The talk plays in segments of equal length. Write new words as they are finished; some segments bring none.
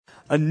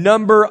a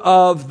number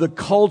of the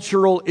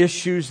cultural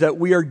issues that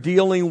we are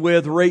dealing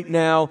with right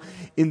now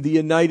in the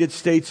United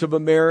States of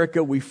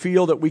America. We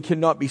feel that we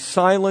cannot be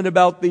silent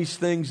about these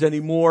things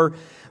anymore,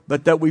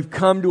 but that we've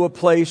come to a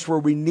place where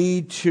we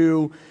need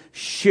to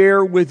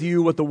share with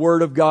you what the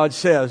Word of God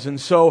says.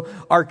 And so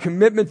our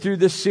commitment through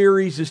this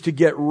series is to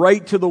get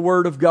right to the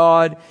Word of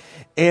God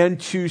and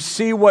to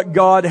see what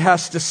God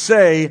has to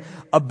say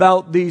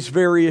about these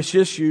various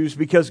issues,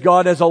 because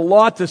God has a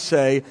lot to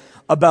say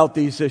about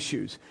these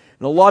issues.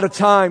 And a lot of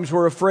times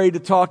we're afraid to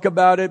talk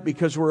about it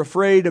because we're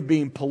afraid of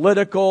being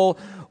political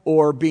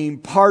or being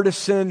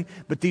partisan,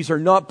 but these are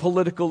not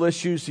political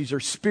issues. These are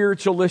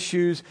spiritual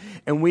issues,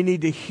 and we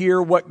need to hear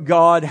what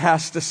God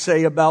has to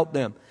say about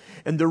them.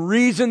 And the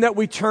reason that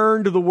we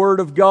turn to the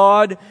Word of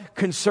God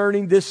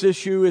concerning this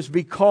issue is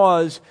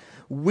because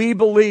we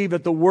believe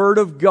that the Word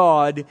of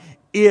God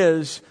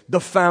is the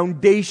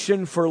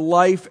foundation for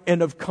life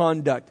and of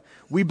conduct.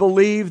 We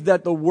believe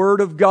that the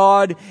Word of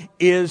God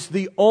is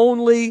the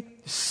only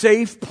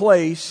safe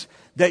place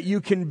that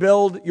you can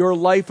build your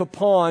life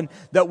upon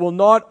that will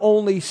not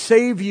only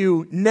save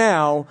you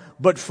now,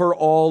 but for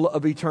all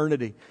of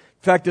eternity.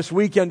 In fact, this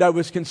weekend I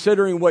was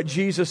considering what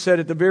Jesus said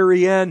at the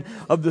very end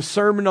of the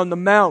Sermon on the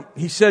Mount.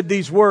 He said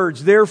these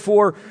words,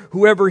 "Therefore,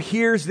 whoever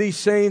hears these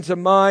sayings of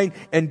mine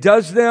and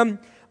does them,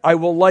 I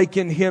will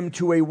liken him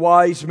to a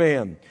wise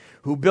man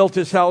who built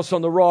his house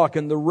on the rock,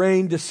 and the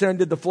rain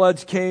descended, the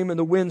floods came, and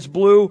the winds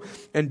blew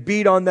and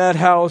beat on that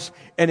house,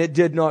 and it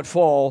did not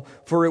fall,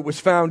 for it was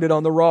founded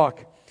on the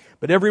rock.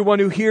 But everyone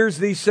who hears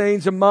these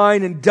sayings of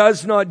mine and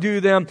does not do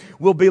them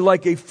will be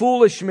like a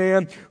foolish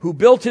man who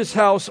built his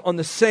house on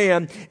the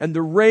sand, and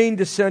the rain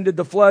descended,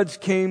 the floods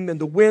came, and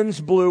the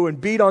winds blew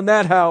and beat on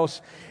that house,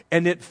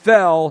 and it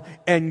fell,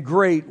 and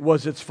great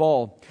was its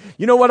fall."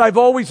 You know what I've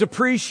always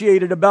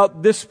appreciated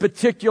about this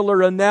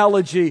particular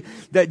analogy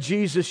that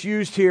Jesus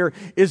used here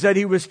is that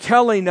he was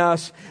telling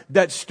us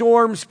that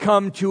storms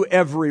come to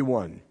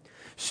everyone.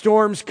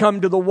 Storms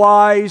come to the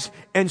wise,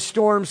 and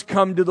storms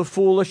come to the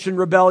foolish and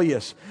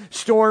rebellious.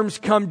 Storms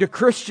come to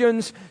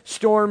Christians,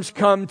 storms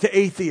come to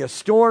atheists.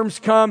 Storms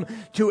come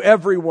to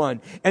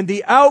everyone. And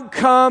the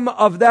outcome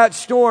of that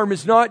storm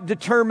is not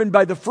determined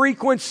by the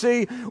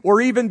frequency or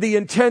even the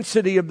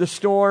intensity of the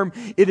storm.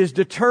 It is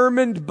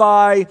determined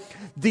by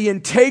the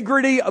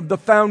integrity of the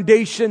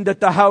foundation that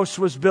the house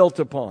was built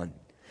upon.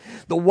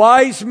 The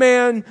wise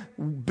man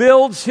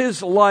builds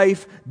his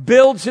life,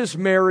 builds his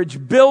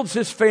marriage, builds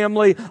his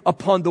family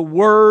upon the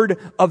Word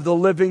of the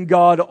living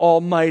God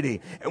Almighty.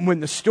 And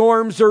when the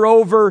storms are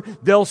over,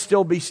 they'll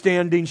still be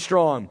standing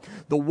strong.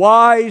 The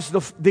wise,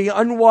 the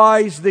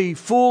unwise, the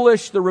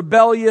foolish, the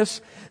rebellious,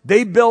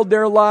 they build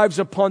their lives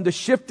upon the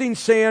shifting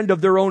sand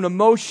of their own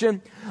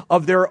emotion,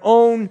 of their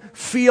own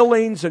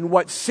feelings and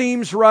what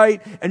seems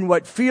right and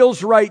what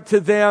feels right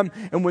to them.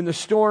 And when the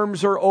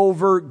storms are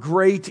over,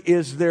 great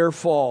is their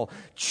fall.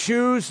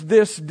 Choose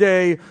this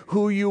day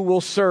who you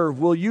will serve.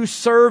 Will you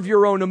serve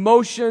your own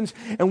emotions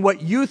and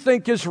what you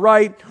think is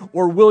right,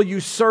 or will you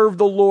serve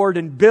the Lord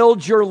and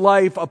build your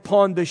life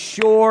upon the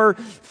sure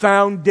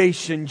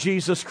foundation,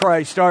 Jesus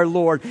Christ, our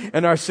Lord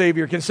and our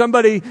Savior? Can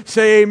somebody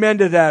say amen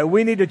to that?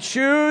 We need to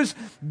choose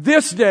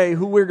this day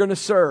who we're going to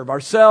serve,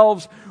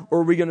 ourselves, or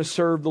are we going to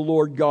serve the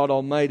Lord God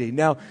Almighty?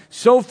 Now,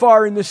 so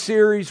far in this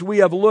series, we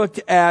have looked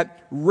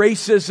at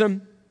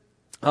racism.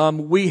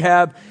 We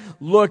have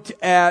looked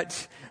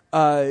at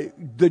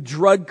the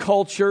drug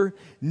culture.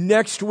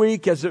 Next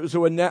week, as it was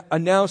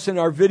announced in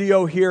our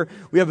video here,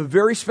 we have a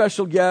very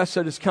special guest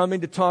that is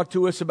coming to talk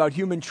to us about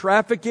human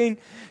trafficking.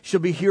 She'll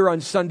be here on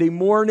Sunday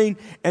morning.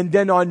 And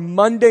then on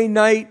Monday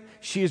night,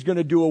 she is going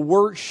to do a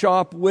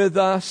workshop with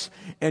us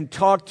and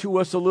talk to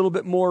us a little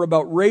bit more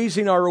about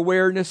raising our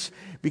awareness,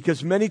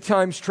 because many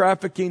times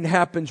trafficking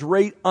happens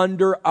right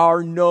under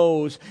our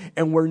nose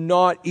and we're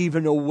not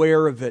even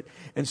aware of it.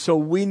 And so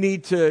we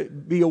need to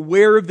be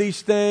aware of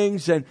these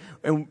things and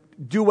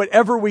do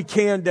whatever we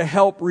can to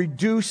help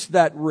reduce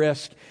that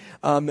risk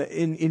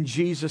in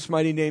Jesus'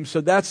 mighty name.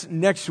 So that's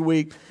next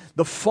week.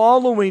 The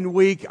following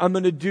week, I'm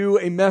going to do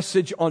a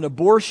message on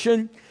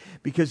abortion,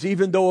 because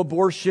even though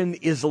abortion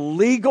is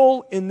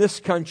legal in this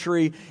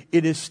country,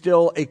 it is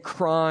still a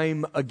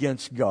crime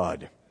against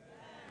God.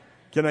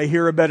 Can I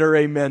hear a better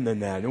amen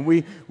than that? And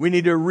we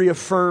need to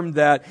reaffirm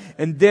that.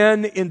 And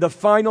then in the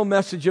final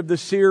message of the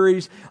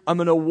series, I'm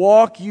going to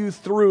walk you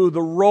through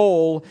the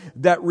role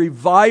that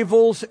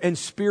revivals and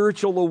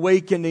spiritual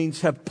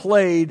awakenings have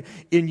played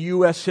in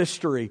U.S.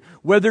 history.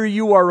 Whether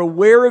you are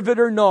aware of it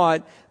or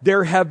not,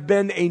 there have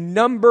been a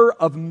number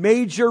of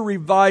major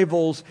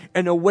revivals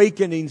and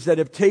awakenings that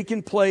have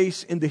taken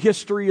place in the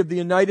history of the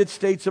United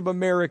States of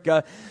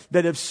America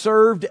that have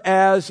served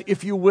as,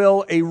 if you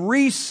will, a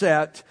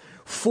reset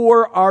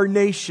for our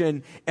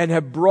nation and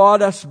have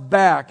brought us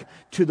back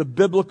to the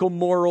biblical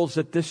morals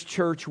that this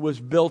church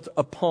was built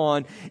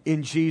upon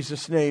in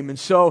Jesus' name. And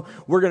so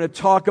we're going to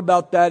talk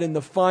about that in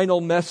the final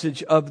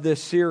message of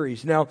this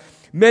series. Now,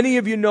 Many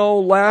of you know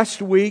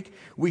last week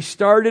we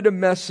started a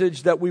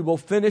message that we will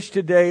finish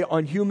today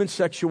on human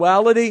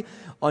sexuality,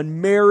 on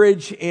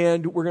marriage,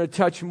 and we're going to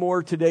touch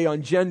more today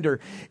on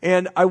gender.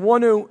 And I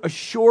want to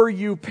assure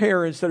you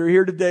parents that are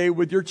here today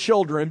with your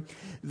children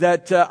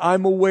that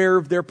I'm aware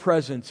of their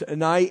presence,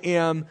 and I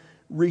am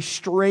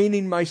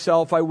restraining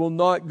myself. I will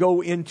not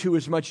go into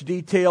as much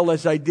detail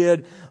as I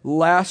did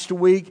last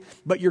week,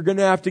 but you're going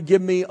to have to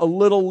give me a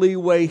little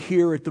leeway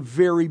here at the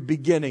very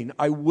beginning.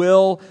 I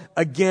will,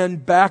 again,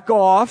 back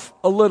off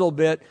a little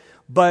bit,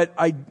 but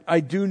I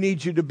do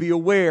need you to be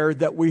aware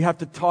that we have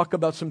to talk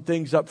about some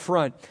things up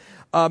front.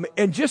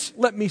 And just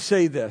let me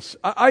say this.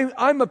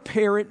 I'm a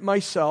parent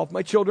myself.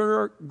 My children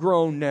are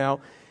grown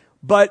now,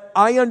 but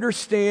I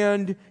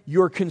understand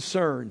your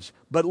concerns.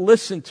 But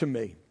listen to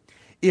me.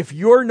 If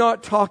you're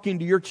not talking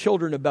to your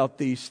children about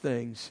these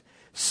things,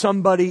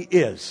 somebody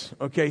is,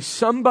 okay?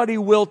 Somebody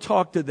will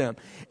talk to them.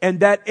 And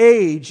that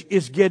age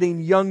is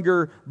getting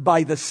younger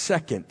by the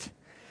second.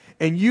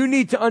 And you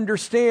need to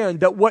understand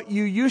that what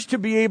you used to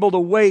be able to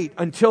wait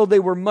until they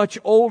were much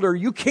older,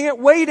 you can't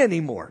wait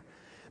anymore.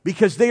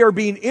 Because they are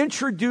being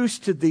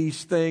introduced to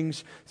these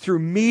things through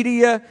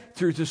media,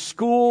 through the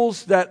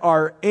schools that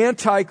are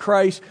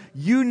anti-Christ.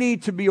 You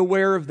need to be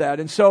aware of that.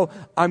 And so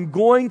I'm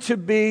going to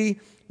be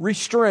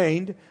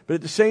restrained, but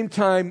at the same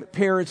time,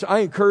 parents, I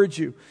encourage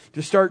you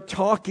to start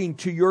talking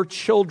to your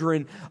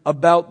children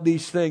about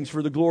these things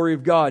for the glory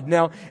of God.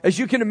 Now, as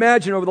you can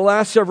imagine, over the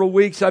last several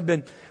weeks, I've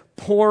been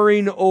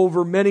poring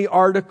over many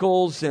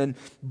articles and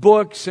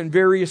books and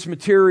various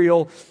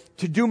material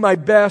to do my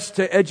best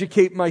to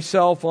educate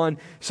myself on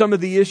some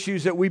of the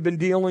issues that we've been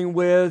dealing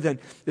with, and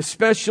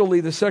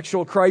especially the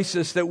sexual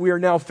crisis that we are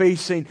now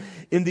facing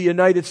in the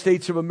United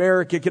States of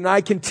America. And I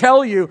can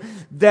tell you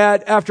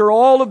that after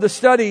all of the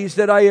studies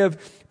that I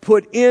have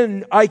put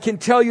in, I can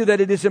tell you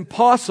that it is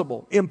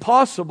impossible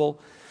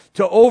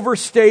to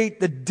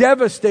overstate the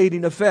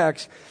devastating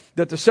effects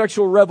that the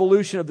sexual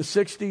revolution of the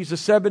 60s, the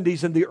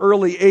 70s, and the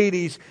early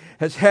 80s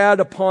has had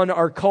upon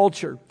our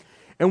culture.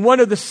 And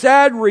one of the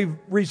sad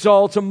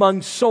results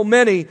among so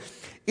many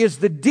is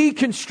the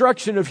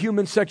deconstruction of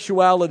human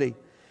sexuality.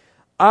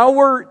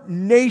 Our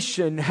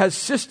nation has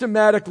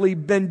systematically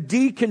been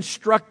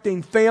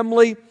deconstructing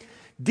family,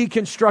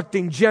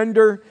 deconstructing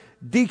gender,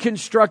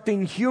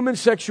 deconstructing human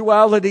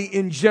sexuality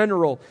in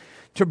general,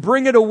 to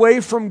bring it away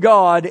from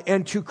God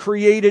and to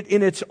create it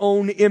in its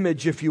own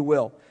image, if you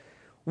will.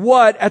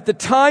 What at the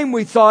time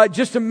we thought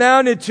just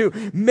amounted to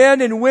men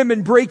and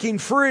women breaking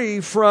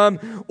free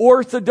from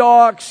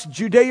orthodox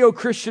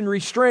Judeo-Christian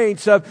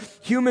restraints of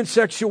human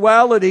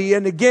sexuality.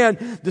 And again,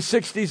 the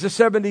 60s, the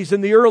 70s,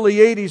 and the early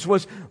 80s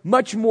was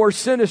much more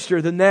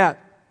sinister than that.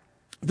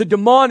 The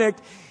demonic,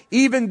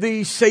 even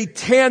the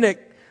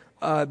satanic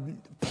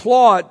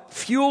plot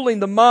fueling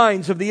the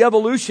minds of the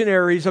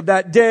evolutionaries of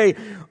that day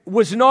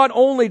was not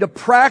only to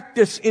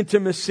practice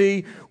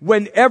intimacy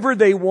whenever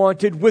they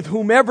wanted, with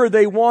whomever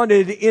they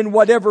wanted, in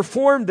whatever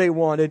form they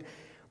wanted,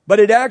 but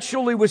it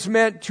actually was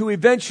meant to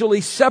eventually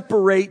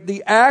separate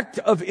the act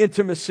of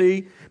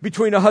intimacy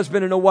between a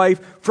husband and a wife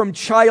from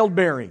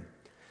childbearing.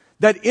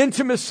 That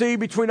intimacy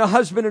between a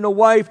husband and a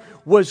wife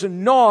was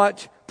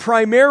not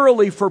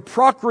primarily for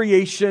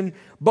procreation,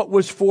 but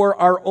was for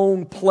our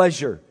own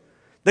pleasure.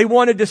 They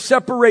wanted to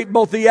separate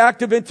both the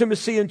act of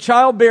intimacy and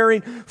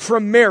childbearing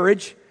from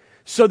marriage,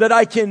 so that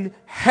I can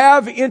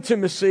have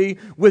intimacy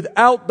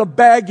without the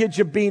baggage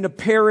of being a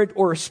parent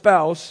or a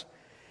spouse.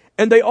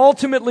 And they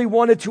ultimately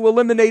wanted to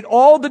eliminate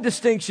all the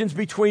distinctions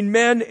between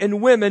men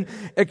and women,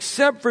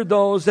 except for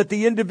those that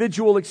the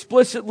individual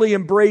explicitly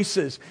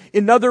embraces.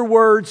 In other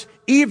words,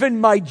 even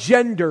my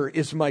gender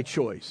is my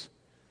choice.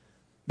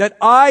 That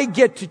I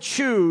get to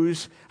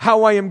choose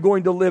how I am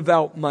going to live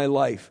out my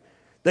life.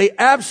 They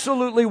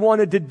absolutely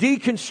wanted to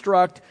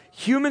deconstruct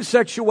human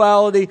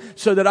sexuality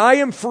so that I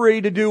am free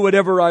to do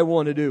whatever I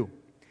want to do.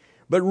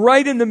 But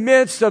right in the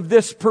midst of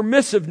this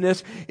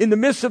permissiveness, in the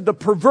midst of the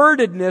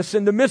pervertedness,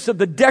 in the midst of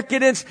the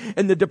decadence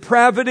and the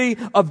depravity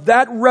of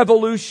that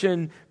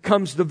revolution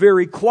comes the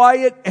very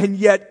quiet and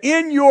yet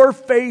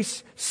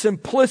in-your-face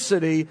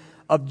simplicity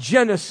of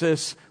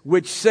Genesis,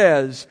 which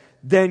says,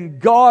 "Then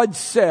God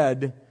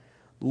said,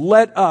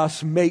 let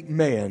us make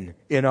man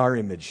in our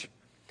image,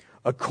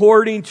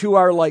 according to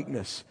our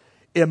likeness."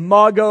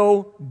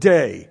 Imago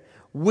Dei.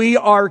 We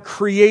are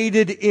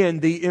created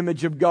in the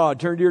image of God.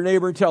 Turn to your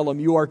neighbor and tell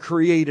them, you are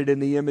created in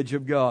the image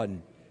of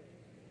God.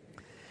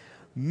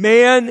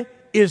 Man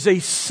is a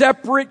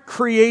separate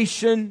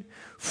creation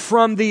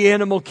from the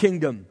animal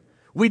kingdom.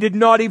 We did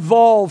not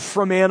evolve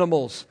from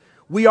animals.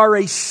 We are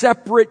a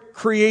separate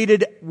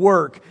created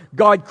work.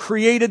 God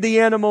created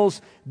the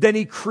animals, then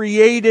He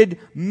created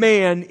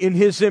man in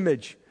His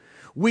image.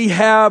 We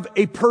have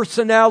a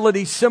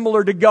personality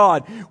similar to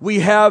God.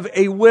 We have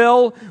a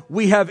will,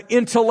 we have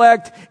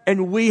intellect,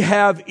 and we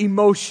have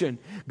emotion.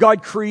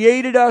 God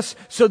created us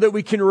so that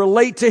we can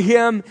relate to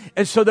Him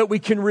and so that we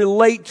can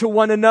relate to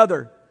one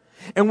another.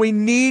 And we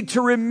need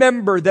to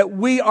remember that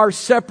we are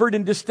separate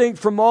and distinct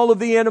from all of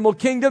the animal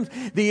kingdoms.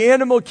 The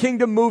animal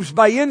kingdom moves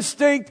by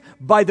instinct,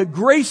 by the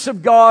grace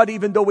of God,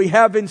 even though we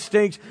have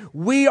instincts.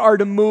 We are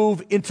to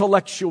move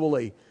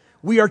intellectually.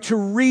 We are to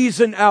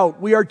reason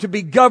out. We are to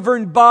be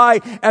governed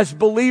by, as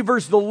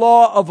believers, the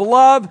law of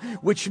love,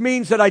 which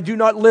means that I do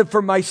not live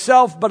for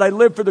myself, but I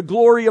live for the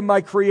glory of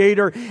my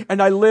Creator,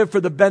 and I live for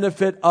the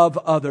benefit of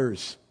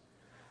others.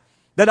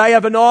 That I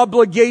have an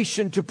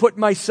obligation to put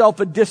myself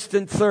a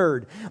distant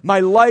third.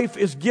 My life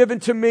is given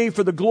to me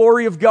for the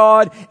glory of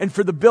God and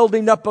for the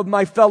building up of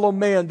my fellow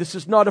man. This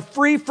is not a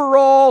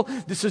free-for-all.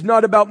 This is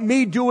not about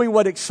me doing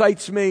what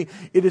excites me.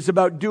 It is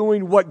about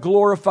doing what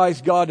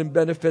glorifies God and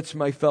benefits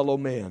my fellow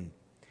man.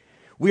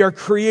 We are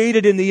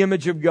created in the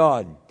image of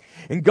God.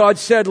 And God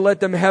said, let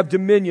them have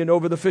dominion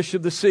over the fish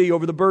of the sea,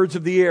 over the birds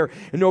of the air,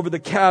 and over the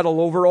cattle,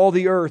 over all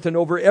the earth, and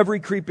over every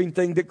creeping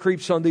thing that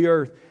creeps on the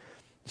earth.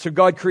 So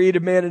God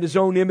created man in His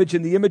own image.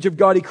 In the image of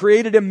God, He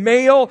created him,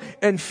 male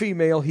and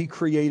female, He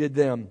created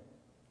them.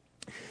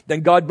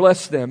 Then God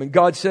blessed them, and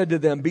God said to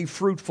them, be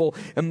fruitful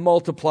and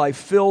multiply,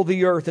 fill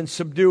the earth and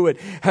subdue it,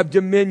 have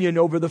dominion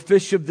over the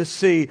fish of the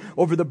sea,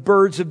 over the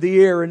birds of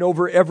the air, and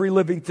over every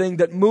living thing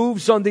that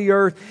moves on the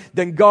earth.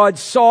 Then God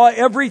saw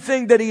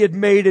everything that He had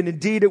made, and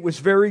indeed it was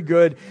very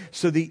good.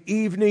 So the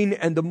evening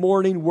and the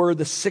morning were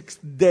the sixth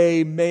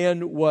day.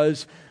 Man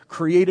was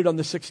created on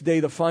the sixth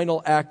day, the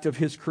final act of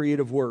His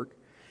creative work.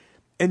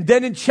 And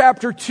then in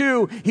chapter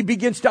 2, he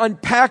begins to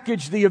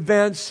unpackage the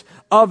events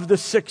of the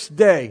sixth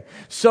day.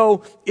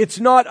 So it's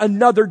not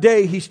another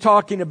day he's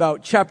talking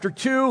about. Chapter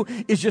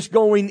 2 is just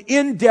going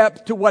in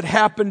depth to what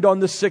happened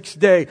on the sixth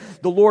day.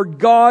 The Lord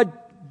God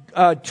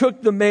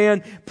took the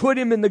man, put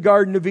him in the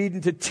Garden of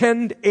Eden to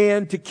tend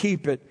and to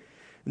keep it.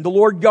 And the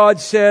Lord God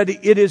said,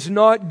 it is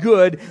not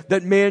good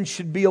that man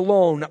should be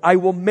alone. I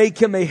will make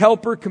him a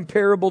helper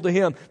comparable to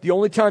him. The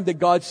only time that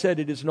God said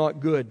it is not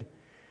good.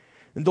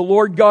 And the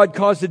Lord God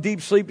caused a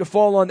deep sleep to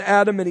fall on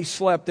Adam, and he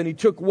slept. And he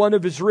took one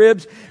of his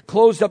ribs,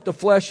 closed up the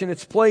flesh in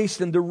its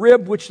place, and the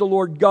rib which the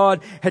Lord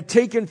God had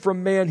taken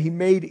from man, he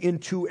made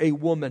into a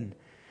woman.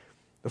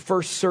 The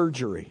first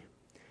surgery.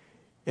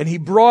 And he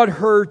brought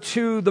her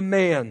to the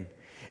man.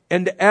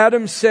 And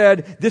Adam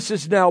said, this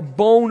is now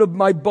bone of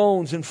my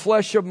bones and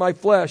flesh of my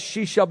flesh.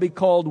 She shall be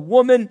called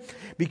woman,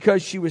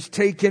 because she was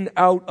taken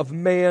out of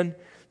man.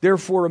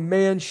 Therefore a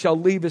man shall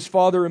leave his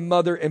father and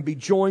mother and be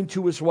joined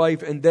to his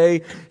wife, and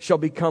they shall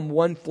become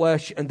one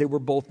flesh. And they were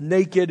both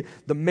naked,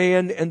 the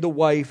man and the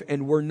wife,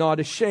 and were not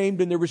ashamed.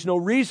 And there was no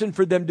reason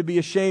for them to be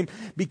ashamed,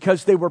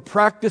 because they were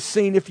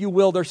practicing, if you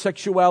will, their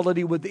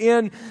sexuality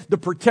within the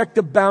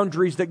protective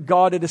boundaries that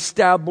God had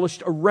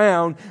established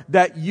around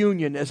that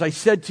union. As I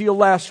said to you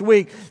last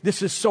week,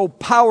 this is so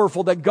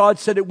powerful that God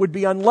said it would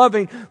be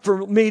unloving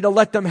for me to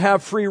let them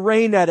have free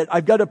reign at it.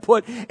 I've got to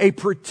put a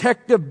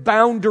protective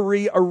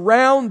boundary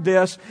around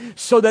this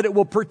so that it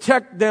will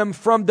protect them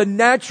from the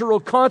natural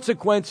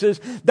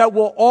consequences that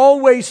will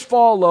always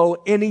follow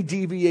any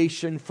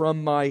deviation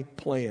from my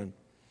plan.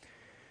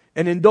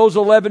 And in those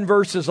 11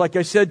 verses, like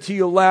I said to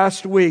you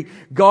last week,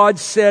 God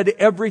said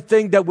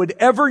everything that would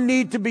ever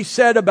need to be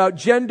said about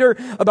gender,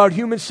 about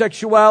human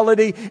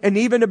sexuality, and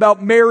even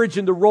about marriage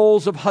and the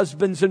roles of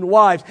husbands and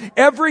wives.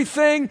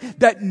 Everything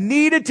that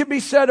needed to be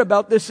said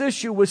about this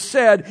issue was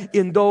said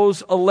in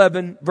those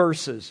 11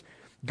 verses.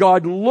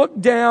 God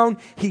looked down,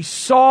 He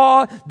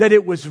saw that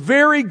it was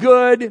very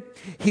good,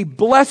 He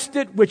blessed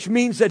it, which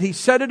means that He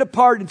set it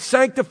apart and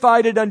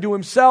sanctified it unto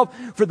Himself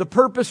for the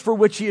purpose for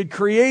which He had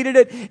created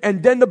it,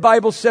 and then the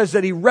Bible says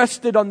that He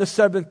rested on the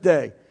seventh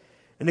day.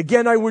 And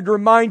again, I would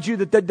remind you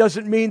that that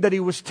doesn't mean that He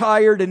was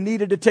tired and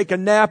needed to take a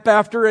nap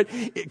after it,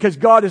 because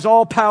God is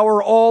all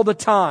power all the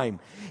time.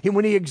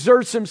 When He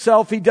exerts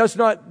Himself, He does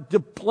not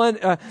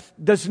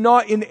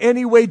in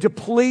any way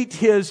deplete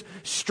His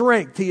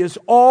strength. He is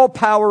all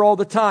power all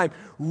the time.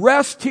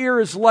 Rest here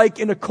is like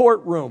in a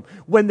courtroom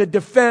when the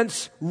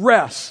defense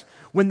rests.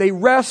 When they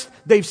rest,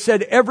 they've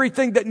said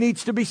everything that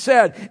needs to be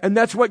said. And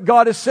that's what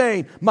God is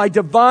saying. My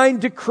divine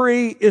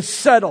decree is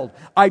settled.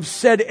 I've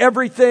said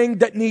everything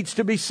that needs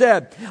to be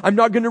said. I'm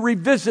not going to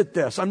revisit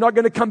this. I'm not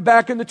going to come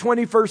back in the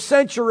 21st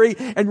century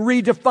and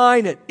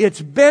redefine it.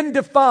 It's been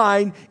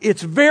defined.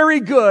 It's very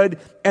good.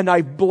 And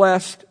I've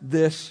blessed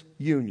this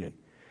union.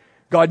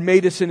 God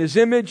made us in His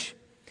image.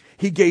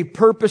 He gave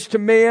purpose to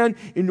man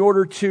in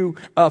order to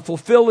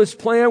fulfill His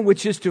plan,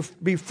 which is to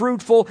be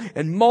fruitful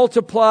and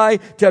multiply,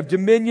 to have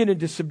dominion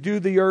and to subdue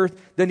the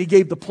earth. Then He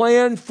gave the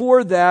plan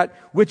for that,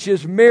 which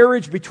is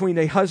marriage between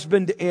a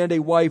husband and a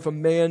wife, a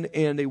man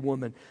and a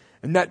woman.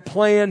 And that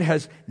plan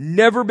has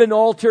never been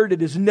altered.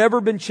 It has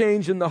never been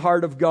changed in the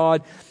heart of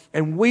God.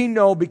 And we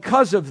know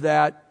because of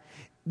that,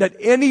 that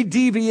any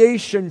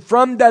deviation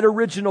from that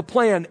original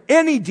plan,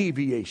 any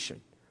deviation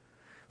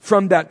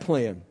from that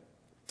plan,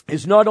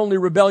 is not only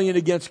rebellion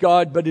against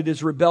God, but it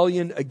is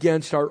rebellion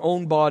against our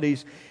own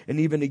bodies and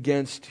even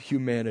against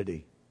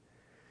humanity.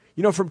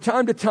 You know, from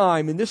time to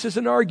time, and this is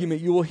an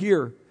argument you will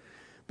hear,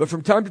 but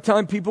from time to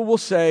time people will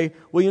say,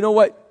 well, you know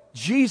what?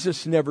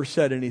 Jesus never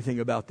said anything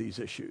about these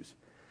issues.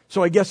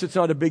 So I guess it's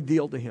not a big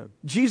deal to him.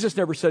 Jesus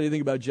never said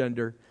anything about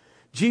gender.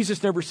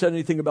 Jesus never said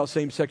anything about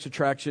same-sex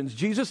attractions.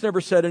 Jesus never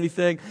said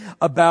anything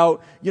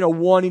about,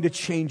 wanting to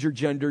change your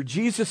gender.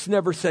 Jesus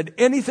never said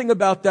anything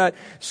about that.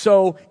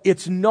 So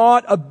it's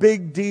not a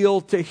big deal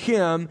to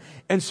him.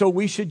 And so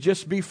we should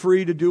just be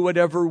free to do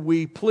whatever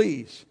we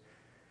please.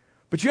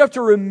 But you have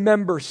to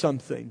remember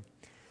something.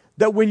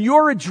 That when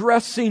you're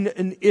addressing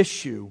an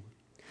issue,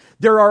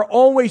 there are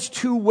always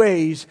two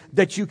ways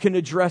that you can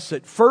address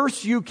it.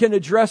 First, you can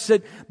address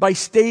it by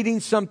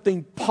stating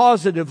something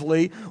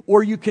positively,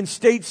 or you can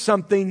state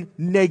something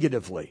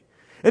negatively.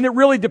 And it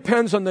really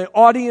depends on the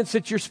audience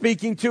that you're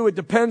speaking to. It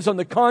depends on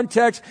the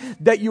context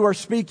that you are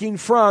speaking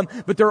from.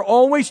 But there are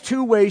always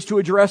two ways to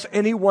address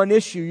any one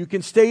issue. You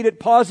can state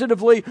it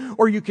positively,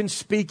 or you can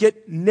speak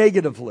it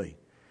negatively.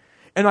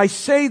 And I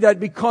say that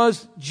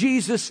because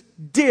Jesus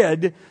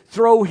did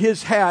throw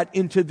his hat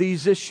into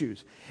these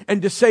issues.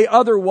 And to say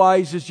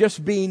otherwise is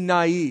just being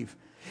naive.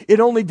 It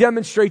only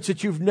demonstrates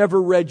that you've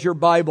never read your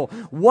Bible.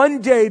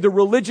 One day, the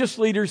religious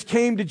leaders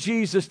came to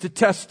Jesus to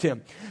test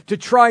him, to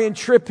try and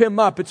trip him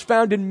up. It's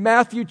found in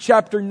Matthew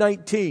chapter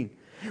 19,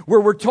 where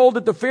we're told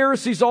that the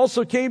Pharisees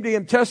also came to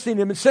him, testing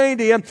him and saying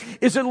to him,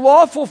 "Is it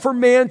lawful for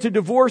man to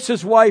divorce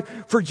his wife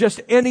for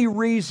just any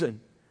reason?"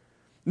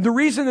 The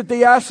reason that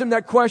they asked him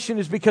that question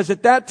is because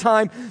at that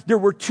time there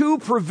were two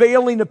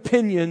prevailing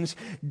opinions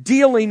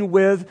dealing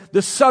with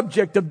the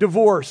subject of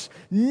divorce.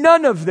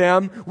 None of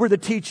them were the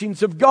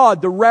teachings of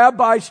God. The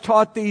rabbis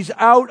taught these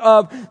out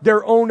of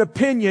their own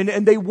opinion,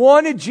 and they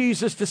wanted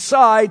Jesus to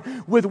side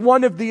with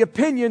one of the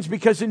opinions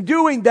because in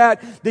doing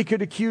that they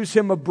could accuse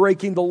him of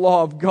breaking the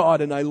law of God.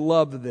 And I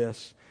love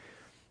this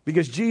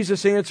because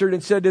Jesus answered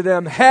and said to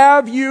them,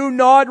 "Have you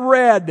not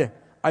read?"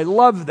 I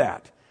love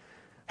that.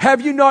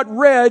 Have you not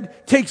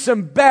read, takes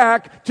them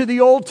back to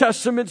the Old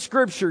Testament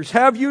scriptures.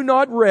 Have you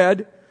not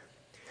read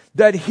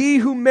that he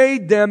who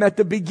made them at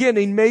the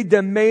beginning made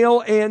them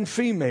male and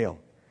female?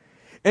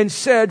 And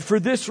said, "For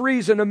this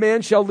reason a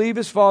man shall leave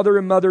his father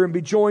and mother and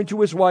be joined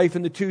to his wife,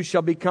 and the two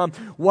shall become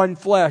one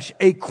flesh."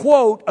 A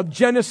quote of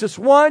Genesis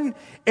 1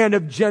 and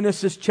of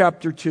Genesis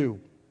chapter 2.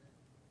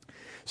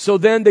 So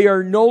then they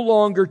are no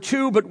longer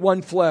two, but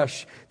one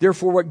flesh.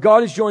 Therefore, what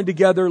God has joined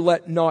together,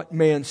 let not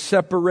man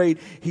separate.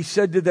 He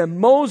said to them,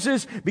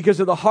 "Moses,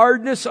 because of the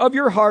hardness of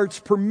your hearts,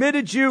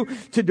 permitted you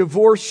to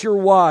divorce your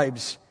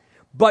wives.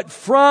 But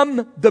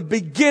from the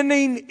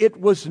beginning, it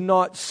was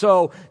not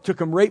so." Took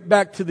them right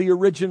back to the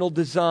original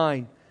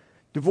design.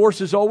 Divorce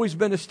has always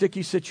been a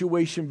sticky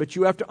situation, but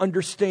you have to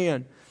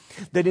understand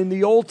that in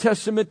the Old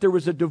Testament there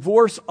was a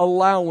divorce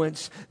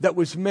allowance that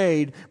was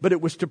made, but it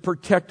was to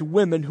protect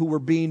women who were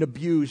being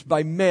abused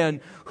by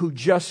men who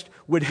just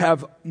would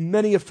have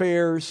many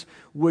affairs,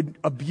 would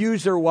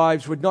abuse their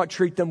wives, would not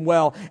treat them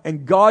well.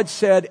 And God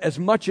said, as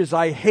much as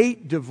I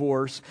hate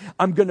divorce,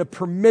 I'm going to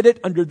permit it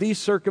under these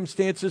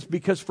circumstances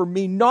because for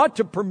me not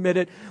to permit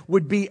it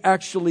would be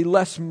actually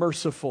less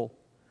merciful.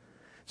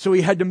 So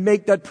he had to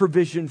make that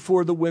provision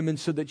for the women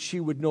so that she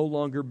would no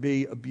longer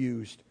be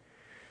abused.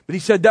 But he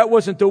said that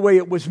wasn't the way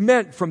it was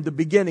meant from the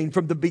beginning.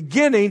 From the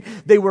beginning,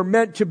 they were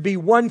meant to be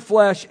one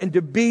flesh and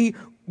to be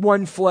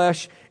one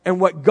flesh. And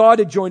what God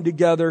had joined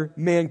together,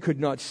 man could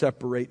not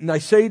separate. And I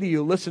say to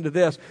you, listen to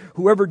this,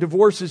 whoever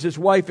divorces his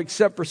wife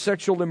except for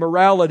sexual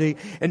immorality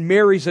and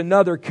marries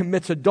another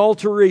commits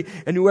adultery.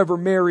 And whoever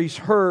marries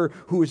her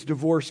who is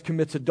divorced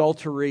commits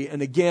adultery.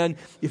 And again,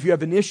 if you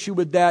have an issue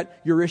with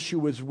that, your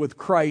issue is with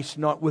Christ,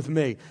 not with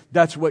me.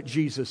 That's what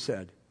Jesus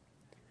said.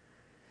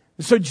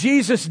 So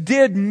Jesus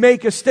did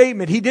make a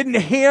statement. He didn't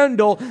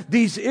handle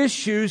these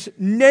issues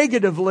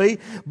negatively,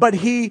 but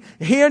he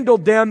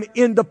handled them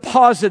in the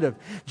positive.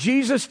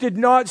 Jesus did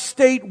not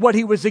state what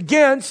he was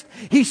against.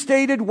 He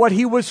stated what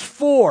he was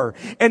for.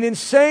 And in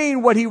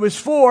saying what he was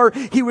for,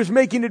 he was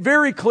making it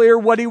very clear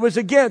what he was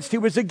against. He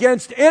was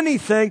against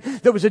anything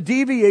that was a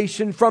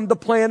deviation from the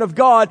plan of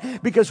God,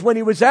 because when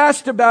he was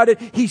asked about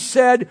it, he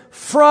said,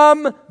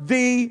 "From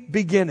the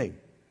beginning."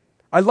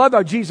 I love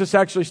how Jesus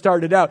actually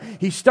started out.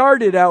 He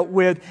started out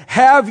with,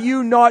 "Have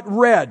you not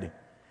read?"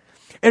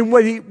 And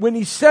when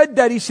he said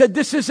that, he said,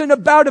 this isn't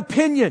about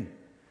opinion.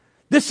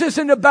 This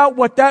isn't about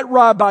what that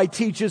rabbi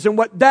teaches and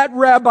what that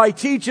rabbi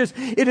teaches.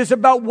 It is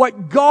about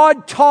what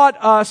God taught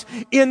us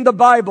in the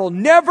Bible.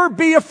 Never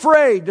be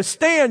afraid to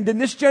stand in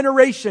this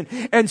generation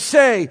and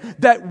say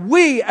that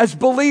we as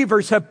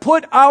believers have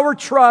put our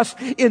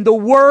trust in the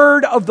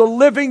Word of the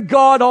living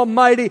God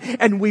Almighty,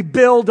 and we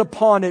build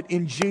upon it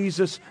in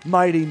Jesus'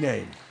 mighty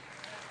name.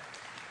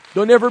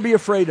 Don't ever be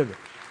afraid of it.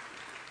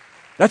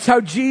 That's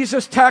how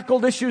Jesus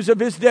tackled issues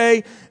of his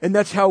day, and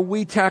that's how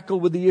we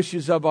tackle with the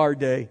issues of our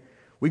day.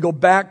 We go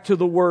back to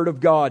the Word of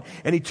God.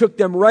 And he took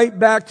them right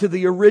back to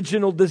the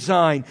original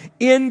design.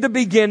 In the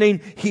beginning,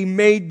 he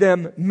made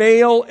them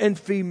male and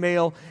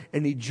female,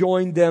 and he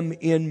joined them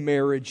in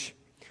marriage.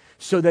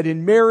 So that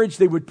in marriage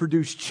they would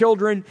produce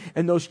children,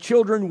 and those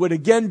children would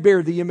again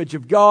bear the image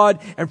of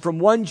God. And from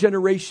one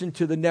generation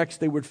to the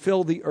next, they would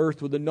fill the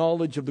earth with the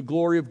knowledge of the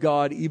glory of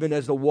God, even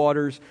as the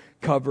waters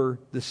cover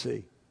the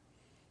sea.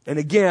 And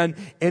again,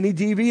 any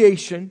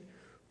deviation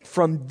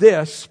from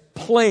this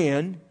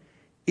plan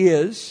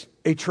is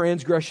a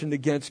transgression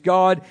against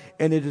God,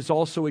 and it is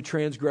also a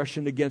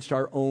transgression against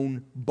our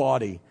own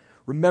body.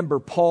 Remember,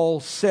 Paul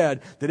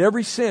said that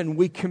every sin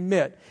we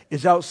commit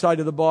is outside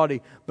of the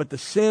body, but the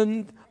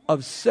sin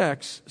of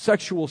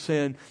sexual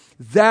sin,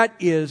 that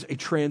is a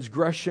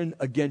transgression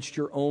against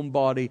your own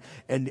body,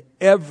 and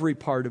every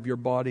part of your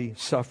body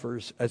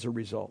suffers as a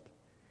result.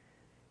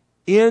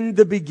 In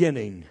the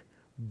beginning,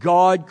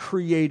 God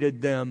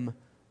created them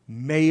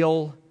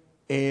male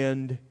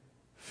and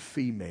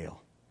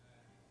female.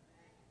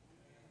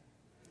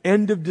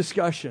 End of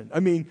discussion. I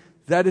mean,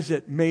 that is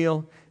it,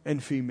 male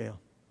and female.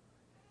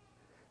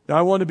 Now,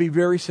 I want to be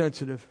very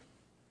sensitive.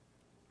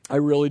 I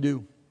really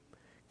do.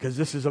 Because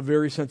this is a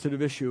very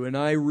sensitive issue. And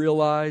I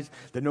realize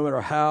that no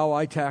matter how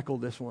I tackle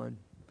this one,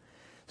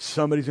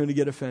 somebody's going to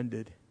get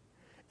offended.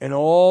 And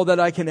all that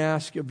I can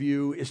ask of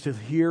you is to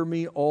hear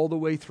me all the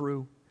way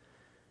through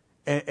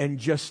and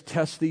just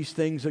test these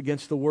things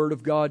against the Word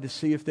of God to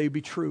see if they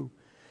be true.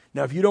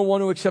 Now, if you don't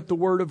want to accept the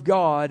Word of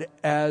God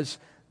as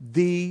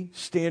the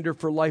standard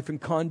for life and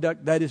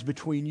conduct, that is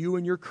between you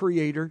and your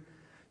Creator.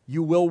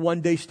 You will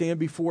one day stand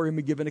before Him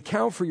and give an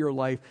account for your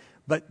life,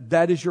 but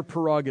that is your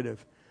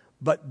prerogative.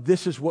 But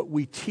this is what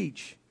we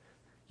teach.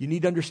 You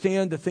need to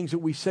understand the things that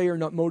we say are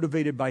not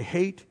motivated by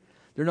hate.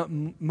 They're not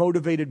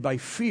motivated by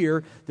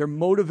fear. They're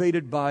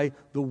motivated by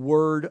the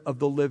Word of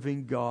the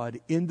living God.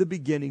 In the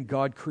beginning,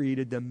 God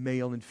created them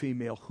male and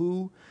female.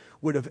 Who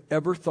would have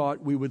ever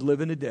thought we would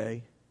live in a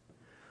day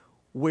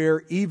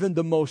where even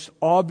the most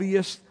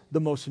obvious,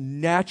 the most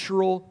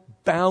natural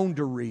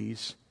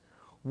boundaries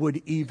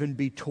would even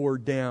be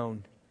torn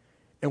down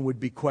and would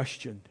be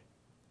questioned?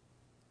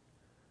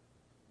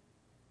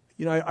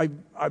 You know,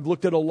 I've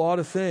looked at a lot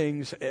of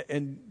things,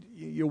 and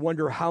you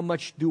wonder, how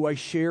much do I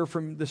share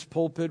from this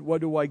pulpit?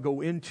 What do I go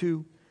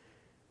into?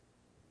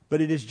 But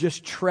it is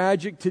just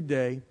tragic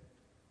today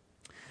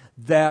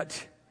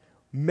that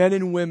men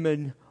and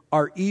women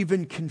are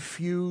even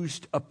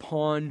confused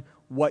upon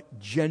what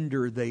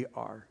gender they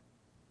are.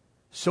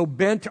 So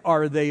bent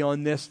are they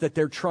on this that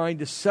they're trying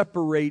to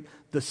separate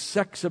the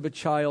sex of a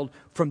child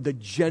from the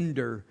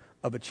gender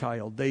of a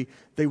child. They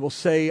will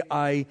say,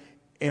 I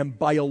am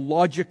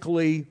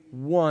biologically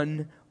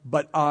one,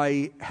 but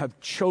I have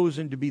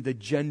chosen to be the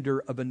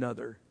gender of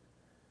another.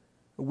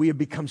 We have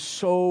become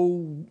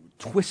so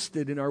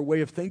twisted in our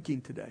way of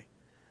thinking today.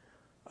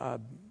 You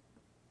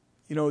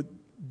know,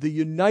 the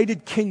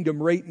United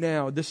Kingdom right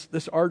now,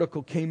 this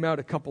article came out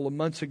a couple of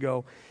months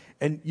ago,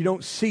 and you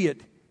don't see it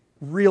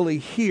really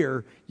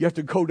here. You have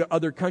to go to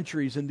other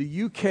countries. And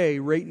the UK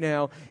right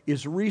now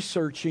is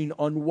researching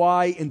on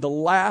why in the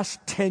last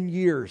 10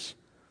 years,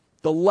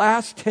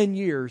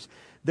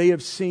 they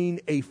have seen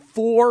a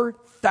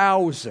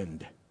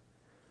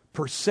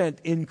 4,000%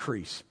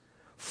 increase.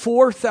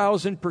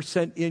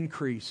 4,000%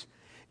 increase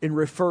in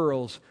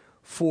referrals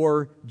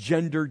for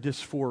gender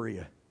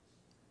dysphoria.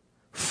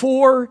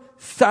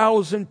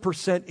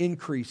 4,000%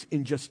 increase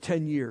in just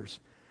 10 years.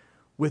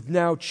 With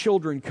now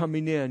children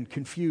coming in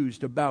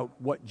confused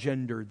about what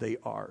gender they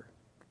are.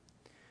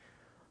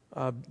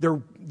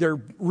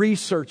 They're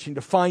researching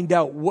to find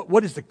out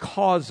what is the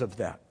cause of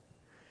that.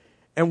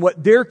 And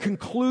what their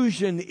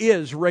conclusion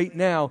is right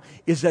now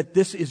is that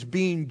this is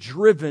being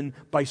driven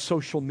by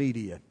social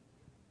media.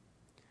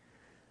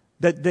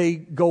 That they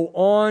go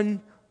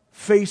on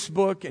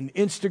Facebook and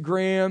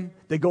Instagram,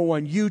 they go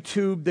on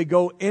YouTube, they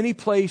go any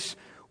place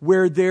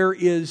where there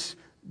is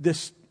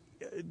this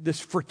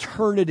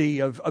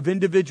fraternity of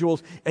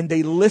individuals, and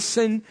they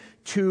listen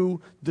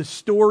to the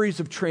stories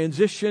of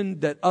transition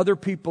that other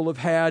people have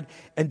had,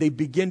 and they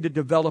begin to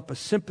develop a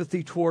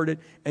sympathy toward it,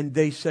 and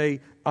they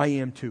say, I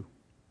am too.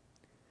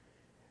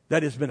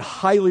 That has been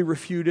highly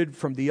refuted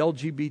from the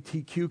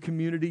LGBTQ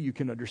community. You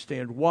can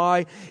understand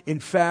why.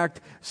 In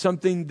fact,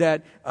 something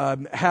that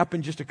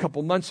happened just a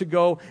couple months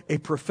ago, a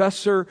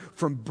professor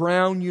from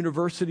Brown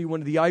University,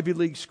 one of the Ivy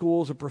League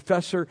schools, a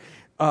professor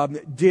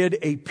did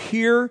a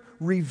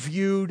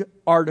peer-reviewed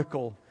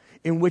article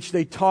in which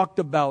they talked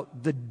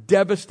about the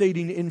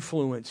devastating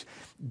influence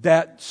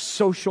that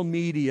social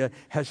media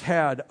has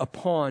had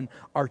upon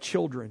our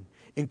children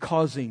in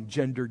causing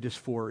gender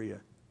dysphoria.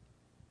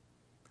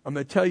 I'm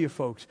going to tell you,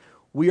 folks,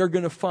 we are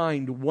going to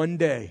find one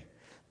day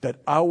that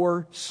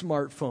our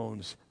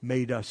smartphones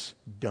made us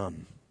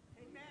dumb.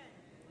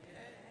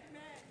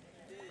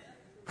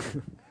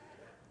 Amen.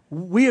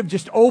 We have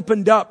just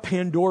opened up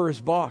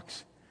Pandora's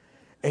box.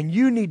 And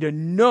you need to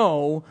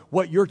know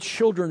what your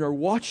children are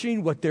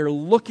watching, what they're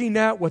looking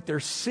at, what they're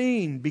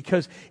seeing,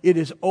 because it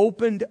has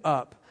opened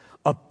up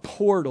a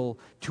portal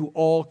to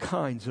all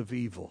kinds of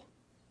evil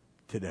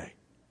today.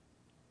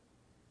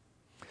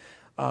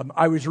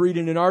 I was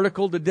reading an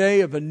article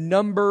today of a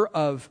number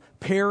of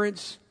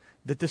parents,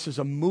 that this is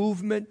a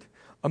movement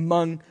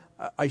among,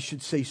 I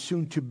should say,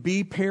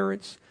 soon-to-be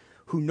parents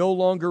who no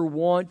longer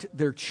want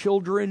their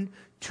children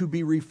to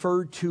be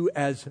referred to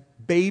as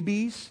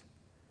babies,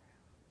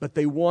 but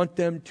they want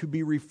them to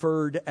be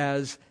referred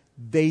as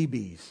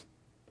babies.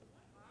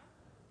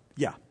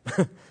 Yeah,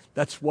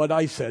 That's what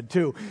I said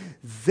too.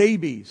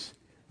 Babies,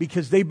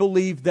 because they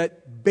believe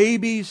that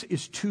babies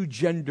is too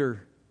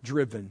gender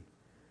driven.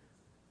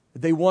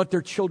 They want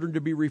their children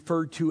to be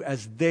referred to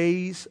as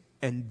theys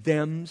and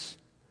thems,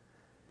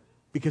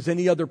 because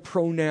any other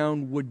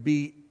pronoun would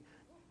be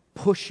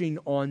pushing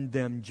on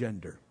them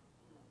gender.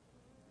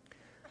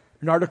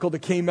 An article that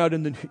came out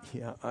in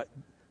the...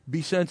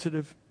 be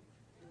sensitive.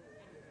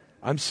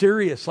 I'm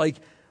serious. Like,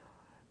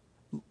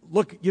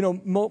 look,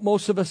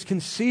 most of us can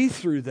see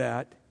through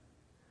that,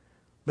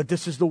 but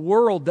this is the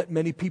world that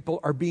many people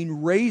are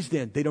being raised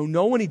in. They don't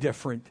know any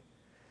different.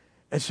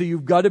 And so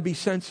you've got to be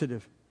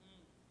sensitive.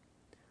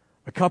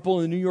 A couple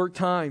in the New York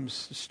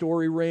Times, the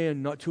story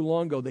ran not too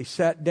long ago. They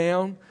sat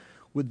down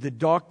with the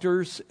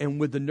doctors and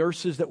with the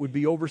nurses that would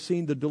be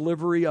overseeing the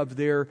delivery of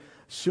their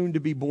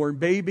soon-to-be-born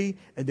baby,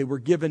 and they were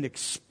given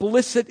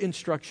explicit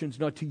instructions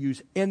not to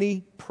use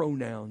any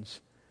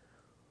pronouns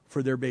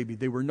for their baby.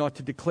 They were not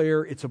to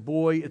declare it's a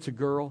boy, it's a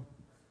girl.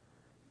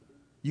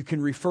 You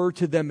can refer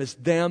to them as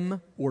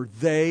them or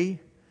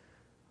they,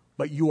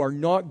 but you are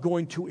not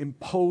going to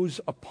impose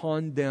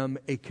upon them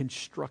a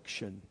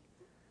construction.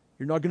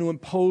 You're not going to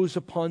impose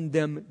upon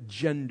them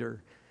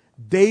gender.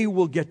 They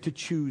will get to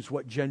choose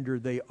what gender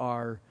they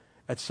are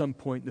at some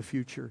point in the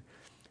future.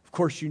 Of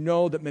course, you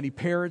know that many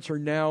parents are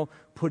now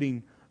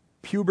putting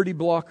puberty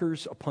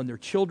blockers upon their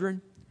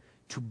children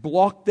to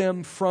block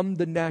them from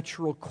the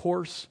natural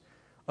course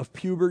of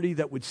puberty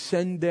that would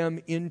send them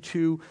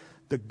into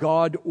the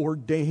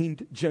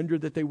God-ordained gender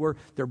that they were.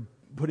 They're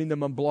putting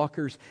them on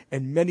blockers,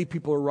 and many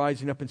people are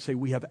rising up and say,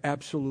 we have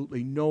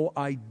absolutely no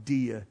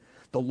idea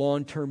the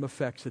long-term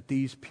effects that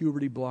these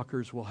puberty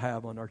blockers will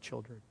have on our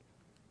children.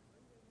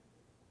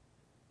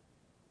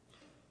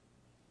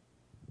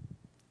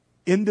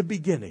 In the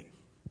beginning,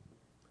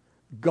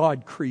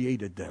 God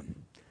created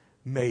them,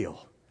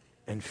 male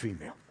and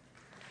female.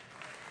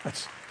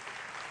 That's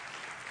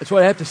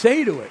what I have to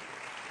say to it.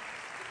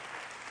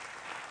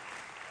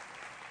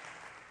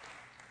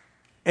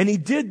 And He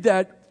did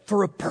that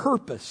for a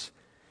purpose.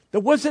 That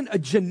wasn't a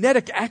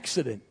genetic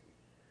accident.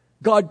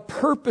 God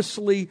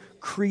purposely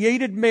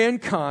created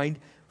mankind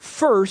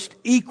first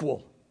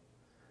equal.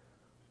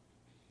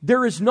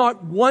 There is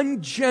not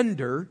one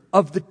gender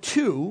of the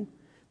two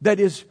that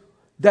is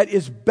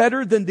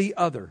better than the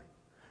other.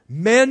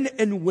 Men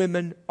and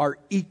women are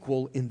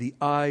equal in the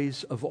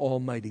eyes of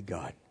Almighty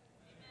God.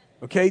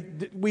 Okay,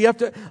 we have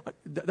to.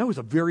 That was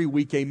a very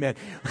weak amen.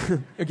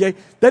 Okay,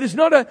 that is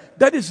not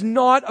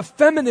a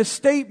feminist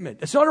statement.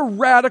 It's not a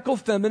radical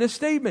feminist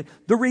statement.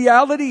 The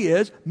reality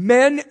is,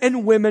 men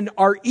and women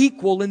are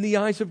equal in the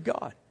eyes of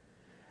God.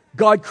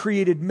 God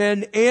created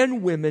men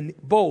and women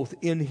both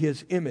in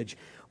His image,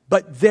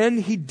 but then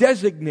He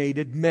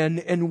designated men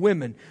and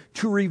women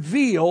to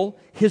reveal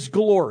His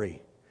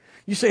glory.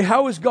 You say,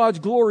 how is God's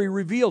glory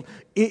revealed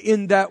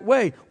in that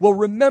way? Well,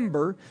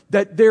 remember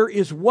that there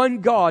is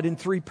one God in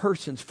three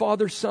persons,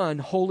 Father, Son,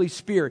 Holy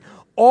Spirit.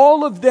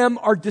 All of them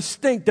are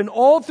distinct, and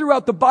all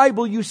throughout the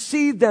Bible you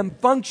see them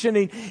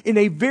functioning in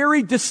a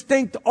very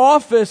distinct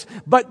office,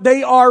 but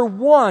they are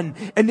one.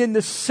 And in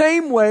the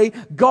same way,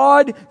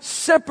 God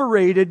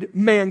separated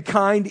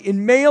mankind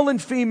in male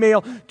and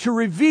female to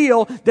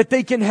reveal that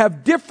they can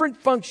have different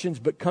functions,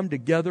 but come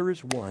together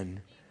as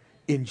one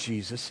in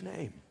Jesus'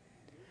 name.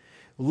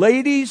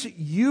 Ladies,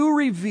 you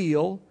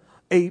reveal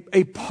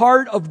a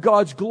part of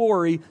God's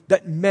glory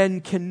that men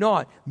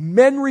cannot.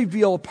 Men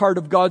reveal a part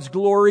of God's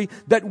glory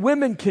that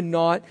women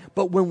cannot.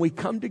 But when we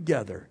come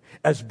together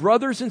as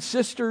brothers and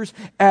sisters,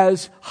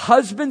 as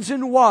husbands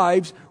and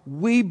wives,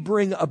 we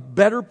bring a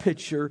better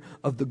picture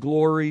of the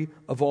glory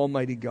of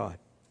Almighty God.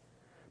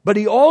 But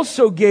He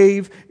also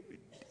gave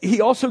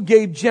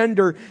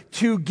gender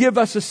to give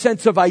us a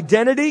sense of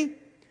identity,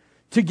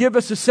 to give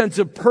us a sense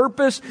of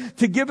purpose,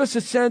 to give us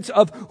a sense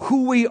of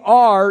who we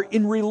are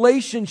in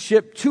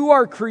relationship to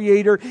our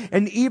Creator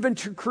and even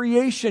to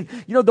creation.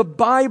 You know, the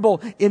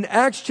Bible in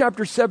Acts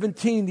chapter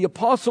 17, the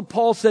Apostle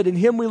Paul said, in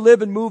Him we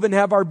live and move and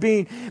have our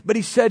being. But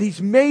he said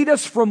He's made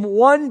us from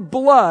one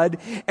blood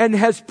and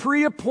has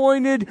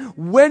pre-appointed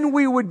when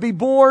we would be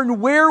born,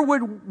 where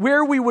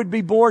we would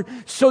be born,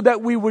 so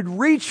that we would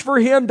reach for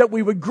Him, that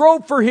we would grow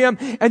for Him,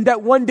 and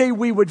that one day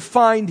we would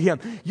find Him.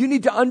 You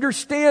need to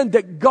understand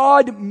that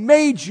God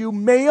made you,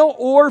 male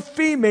or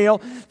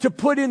female, to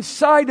put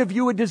inside of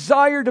you a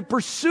desire to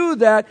pursue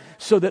that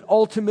so that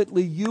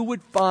ultimately you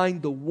would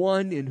find the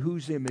one in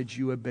whose image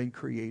you have been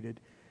created,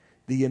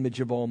 the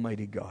image of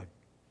Almighty God.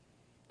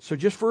 So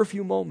just for a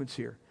few moments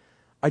here,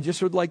 I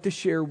just would like to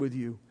share with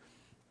you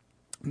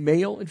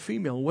male and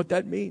female and what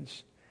that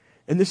means.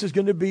 And this is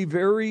going to be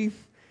very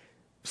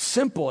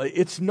simple.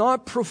 It's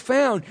not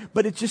profound,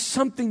 but it's just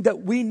something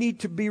that we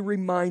need to be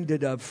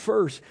reminded of.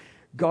 First,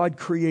 God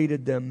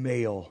created them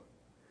male.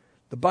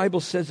 The Bible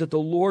says that the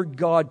Lord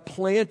God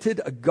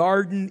planted a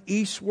garden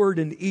eastward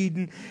in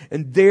Eden,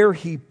 and there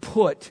He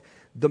put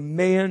the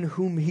man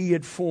whom He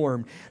had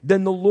formed.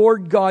 Then the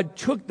Lord God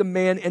took the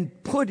man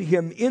and put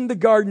him in the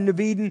Garden of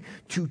Eden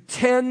to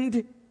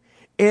tend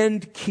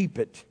and keep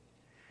it.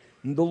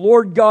 And the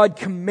Lord God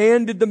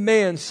commanded the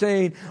man,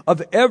 saying,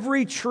 of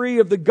every tree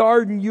of the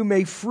garden you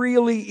may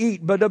freely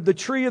eat, but of the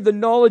tree of the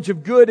knowledge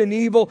of good and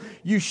evil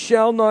you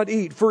shall not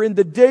eat. For in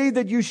the day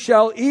that you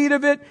shall eat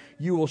of it,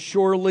 you will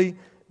surely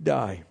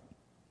die.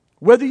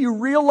 Whether you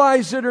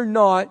realize it or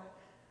not,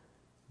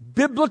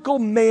 biblical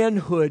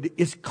manhood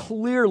is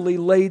clearly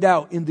laid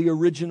out in the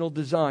original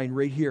design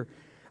right here.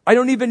 I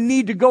don't even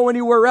need to go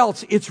anywhere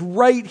else. It's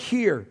right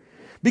here.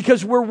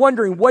 Because we're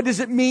wondering, what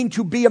does it mean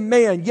to be a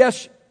man?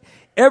 Yes,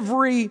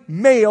 every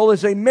male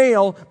is a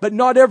male, but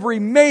not every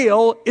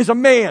male is a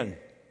man.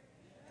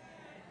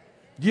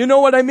 Do you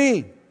know what I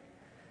mean?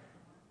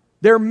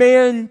 They're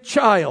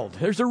man-child.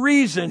 There's a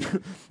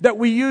reason that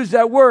we use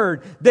that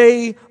word.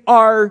 They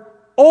are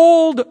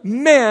old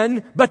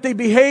men, but they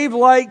behave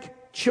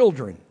like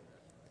children.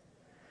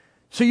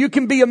 So you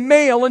can be a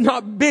male and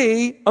not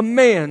be a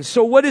man.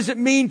 So what does it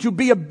mean to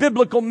be a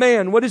biblical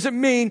man? What does it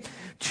mean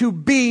to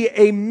be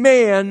a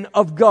man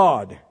of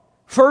God?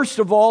 First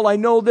of all, I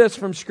know this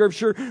from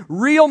Scripture,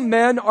 real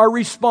men are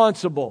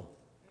responsible.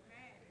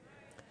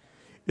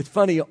 It's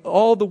funny,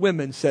 all the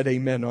women said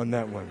amen on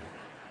that one.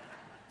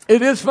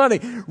 It is funny.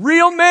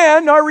 Real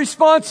men are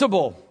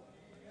responsible.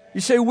 You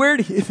say, where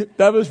do you,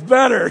 that was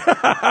better.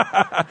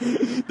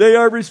 They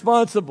are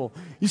responsible.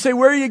 You say,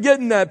 where are you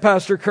getting that,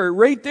 Pastor Kurt?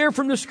 Right there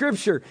from the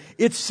Scripture.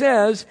 It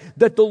says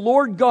that the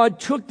Lord God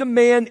took the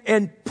man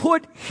and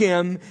put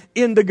him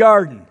in the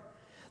garden.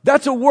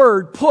 That's a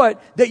word, put,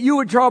 that you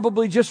would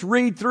probably just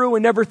read through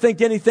and never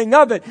think anything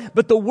of it.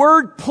 But the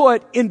word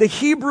put in the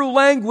Hebrew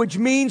language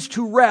means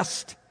to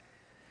rest.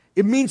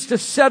 It means to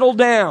settle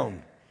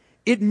down.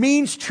 It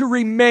means to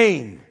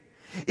remain.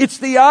 It's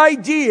the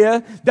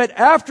idea that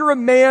after a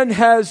man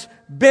has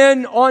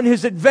been on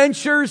his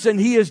adventures and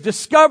he has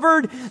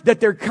discovered that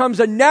there comes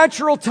a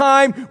natural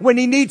time when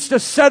he needs to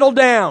settle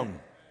down.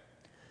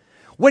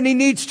 When he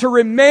needs to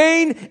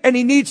remain and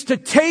he needs to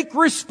take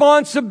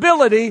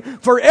responsibility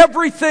for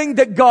everything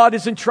that God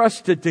has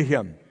entrusted to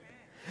him.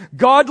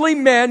 Godly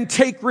men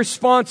take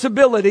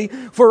responsibility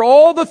for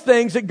all the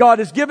things that God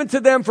has given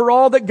to them, for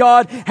all that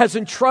God has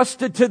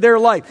entrusted to their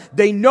life.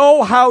 They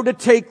know how to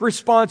take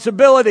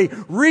responsibility.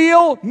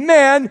 Real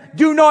men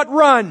do not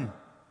run.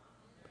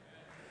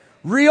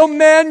 Real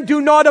men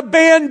do not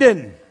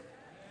abandon.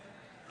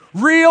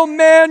 Real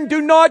men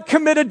do not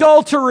commit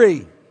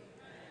adultery.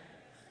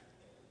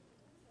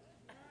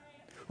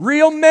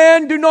 Real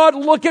men do not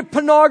look at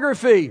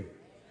pornography.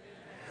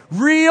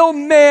 Real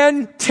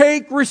men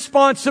take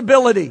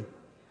responsibility.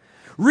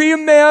 Real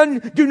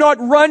men do not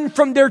run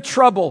from their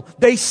trouble.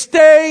 They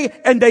stay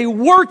and they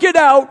work it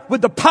out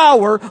with the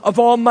power of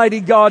Almighty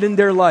God in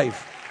their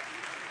life.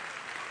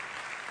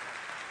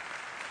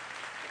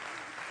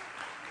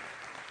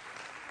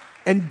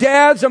 And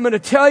dads, I'm going to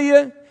tell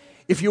you,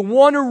 if you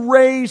want to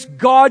raise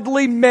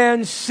godly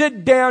men,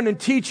 sit down and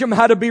teach them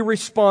how to be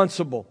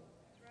responsible.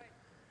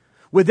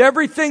 With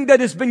everything that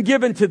has been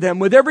given to them,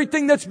 with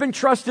everything that's been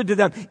trusted to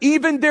them,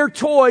 even their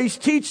toys,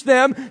 teach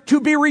them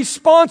to be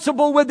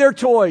responsible with their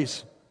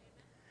toys.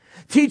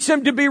 Teach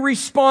them to be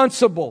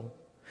responsible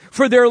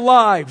for their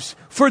lives,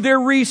 for their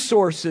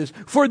resources,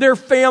 for their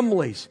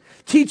families.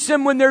 Teach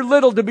them when they're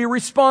little to be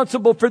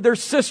responsible for their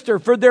sister,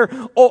 for their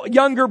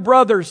younger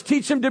brothers.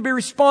 Teach them to be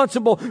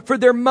responsible for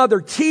their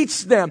mother.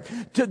 Teach them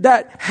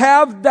to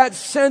have that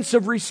sense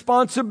of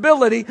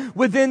responsibility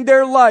within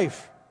their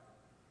life.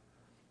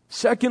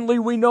 Secondly,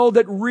 we know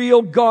that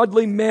real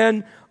godly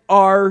men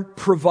are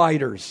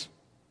providers.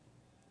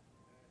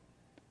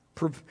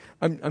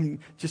 I'm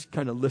just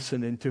kind of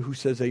listening to who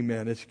says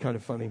amen. It's kind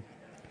of funny.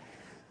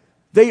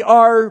 They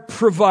are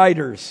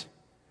providers.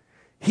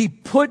 He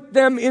put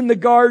them in the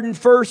garden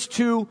first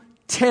to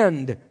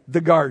tend the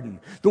garden.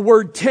 The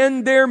word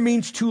tend there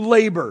means to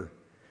labor.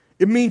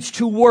 It means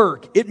to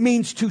work. It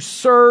means to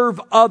serve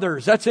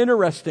others. That's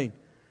interesting.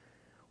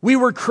 We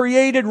were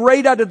created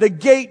right out of the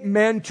gate,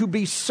 men, to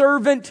be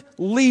servant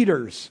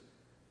leaders.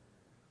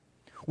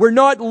 We're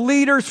not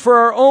leaders for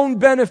our own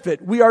benefit.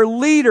 We are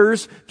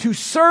leaders to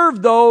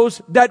serve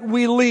those that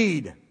we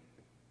lead.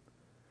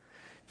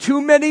 Too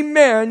many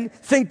men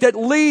think that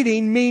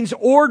leading means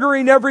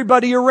ordering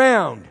everybody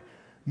around.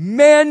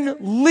 Men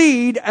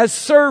lead as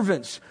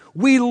servants.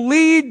 We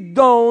lead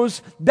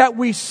those that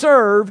we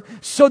serve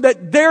so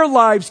that their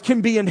lives can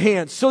be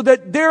enhanced, so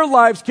that their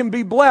lives can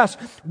be blessed.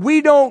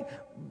 We don't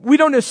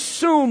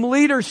assume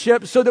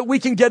leadership so that we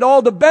can get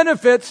all the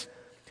benefits.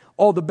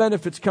 All the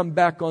benefits come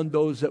back on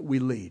those that we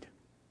lead.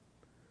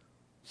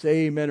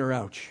 Say amen or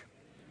ouch.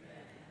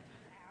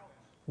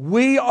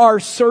 We are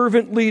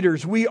servant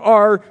leaders. We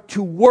are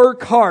to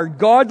work hard.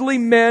 Godly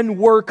men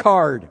work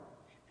hard.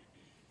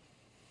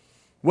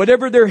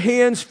 Whatever their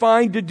hands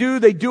find to do,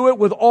 they do it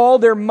with all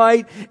their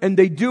might, and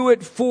they do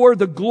it for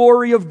the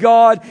glory of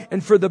God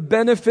and for the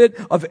benefit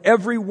of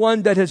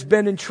everyone that has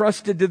been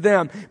entrusted to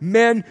them.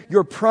 Men,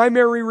 your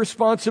primary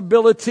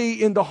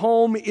responsibility in the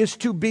home is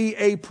to be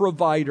a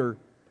provider.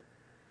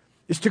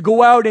 is to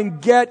go out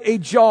and get a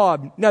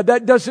job. Now,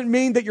 that doesn't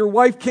mean that your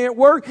wife can't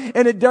work,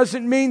 and it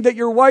doesn't mean that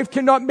your wife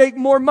cannot make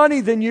more money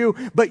than you,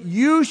 but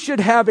you should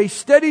have a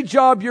steady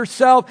job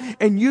yourself,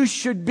 and you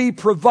should be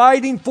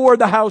providing for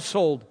the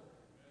household.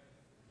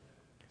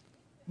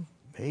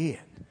 Man,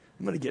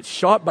 I'm going to get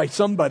shot by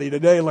somebody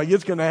today, like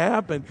it's going to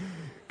happen.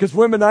 Because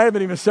women, I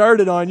haven't even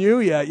started on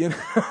you yet, you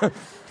know.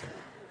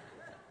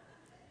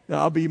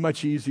 I'll be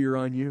much easier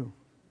on you.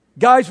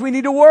 Guys, we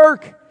need to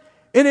work.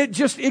 And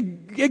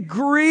it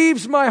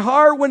grieves my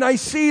heart when I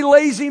see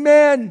lazy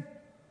men.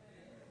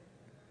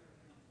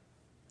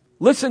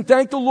 Listen,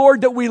 thank the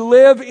Lord that we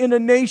live in a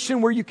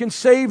nation where you can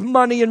save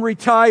money and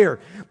retire.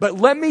 But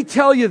let me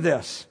tell you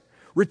this.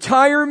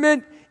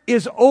 Retirement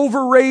is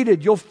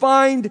overrated. You'll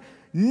find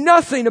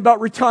nothing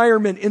about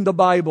retirement in the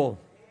Bible.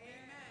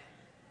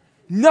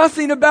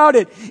 Nothing about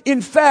it.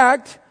 In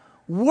fact,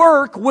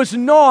 work was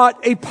not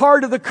a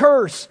part of the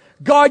curse.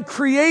 God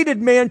created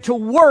man to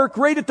work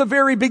right at the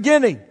very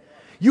beginning.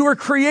 You were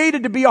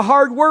created to be a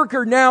hard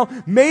worker. Now,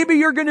 maybe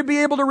you're going to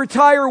be able to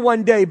retire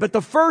one day, but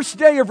the first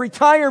day of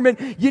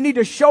retirement, you need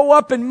to show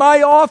up in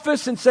my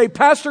office and say,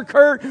 Pastor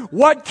Kurt,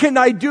 what can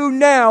I do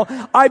now?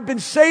 I've been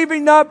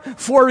saving up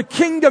for a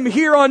kingdom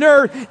here on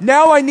earth.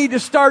 Now I need to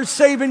start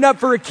saving up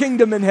for a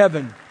kingdom in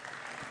heaven.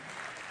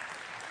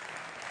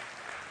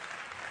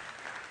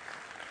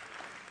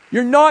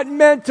 You're not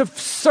meant to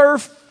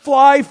surf,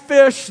 fly,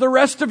 fish the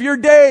rest of your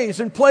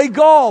days and play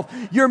golf.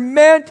 You're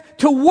meant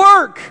to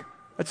work.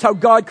 That's how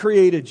God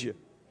created you.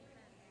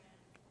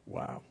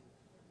 Wow.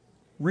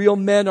 Real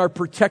men are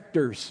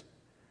protectors.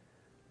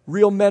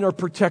 Real men are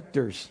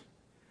protectors.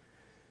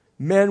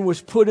 Man was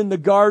put in the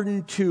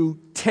garden to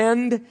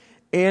tend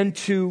and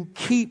to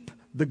keep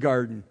the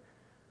garden.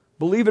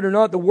 Believe it or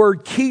not, the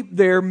word keep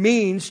there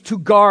means to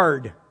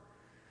guard.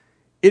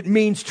 It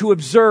means to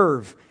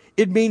observe.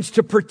 It means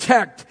to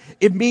protect.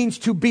 It means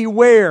to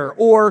beware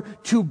or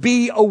to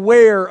be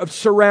aware of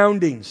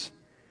surroundings.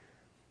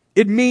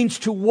 It means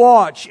to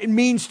watch. It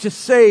means to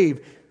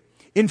save.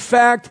 In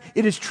fact,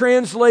 it is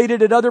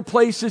translated at other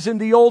places in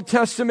the Old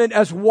Testament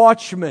as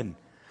watchmen.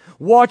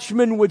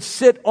 Watchmen would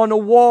sit on a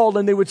wall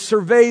and they would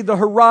survey the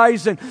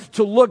horizon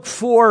to look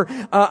for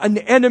an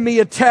enemy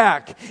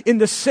attack. In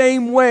the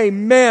same way,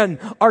 men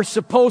are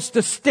supposed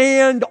to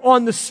stand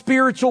on the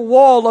spiritual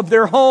wall of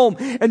their home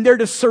and they're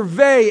to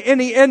survey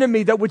any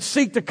enemy that would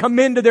seek to come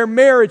into their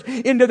marriage,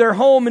 into their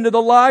home, into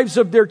the lives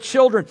of their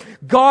children.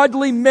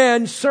 Godly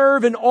men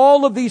serve in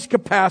all of these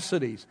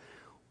capacities.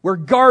 We're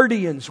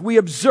guardians, we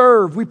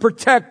observe, we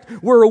protect,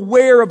 we're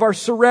aware of our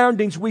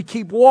surroundings, we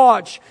keep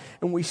watch,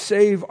 and we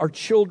save our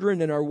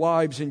children and our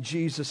wives in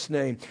Jesus'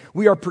 name.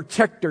 We are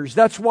protectors.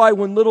 That's why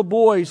when little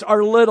boys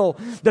are little,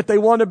 that they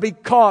want to be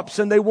cops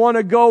and they want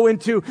to go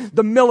into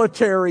the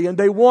military and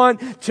they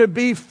want to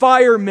be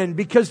firemen,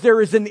 because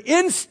there is an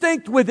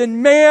instinct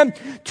within man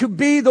to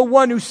be the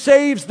one who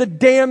saves the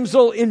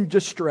damsel in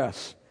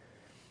distress.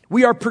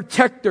 We are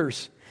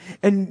protectors.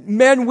 And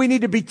men, we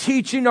need to be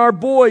teaching our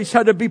boys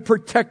how to be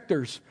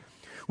protectors.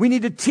 We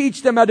need to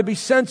teach them how to be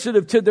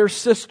sensitive to their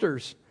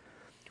sisters.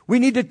 We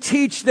need to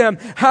teach them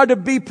how to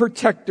be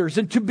protectors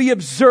and to be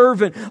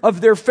observant of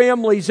their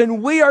families.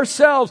 And we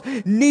ourselves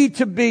need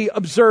to be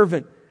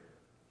observant.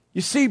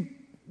 You see,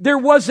 there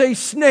was a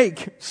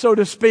snake, so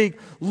to speak,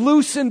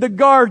 loose in the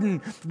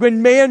garden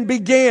when man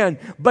began.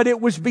 But it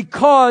was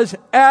because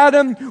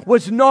Adam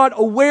was not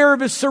aware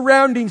of his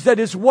surroundings that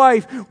his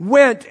wife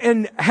went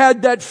and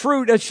had that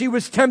fruit as she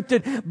was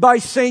tempted by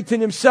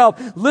Satan himself.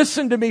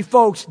 Listen to me,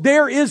 folks.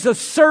 There is a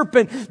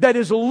serpent that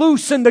is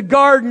loose in the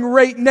garden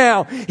right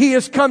now. He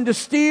has come to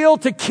steal,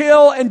 to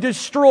kill, and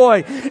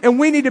destroy. And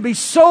we need to be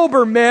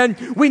sober men.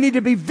 We need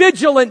to be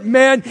vigilant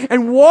men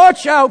and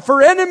watch out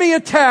for enemy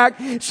attack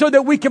so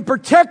that we can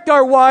protect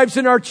our wives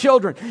and our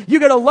children. You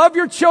got to love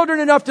your children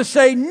enough to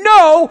say,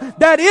 no,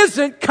 that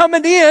isn't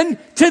coming in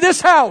to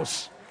this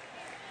house.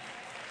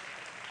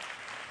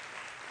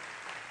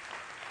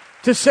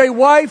 To say,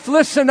 wife,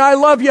 listen, I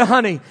love you,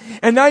 honey.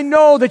 And I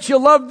know that you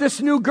love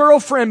this new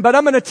girlfriend, but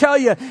I'm going to tell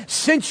you,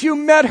 since you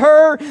met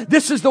her,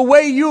 this is the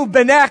way you've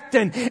been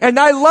acting. And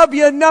I love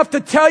you enough to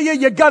tell you,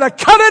 you got to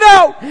cut it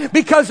out,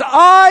 because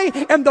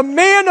I am the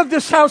man of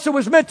this house that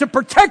was meant to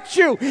protect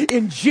you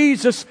in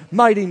Jesus'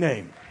 mighty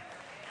name.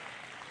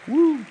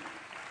 Woo.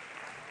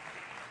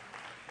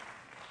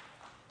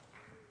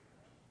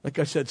 Like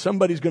I said,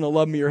 somebody's going to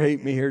love me or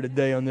hate me here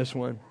today on this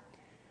one.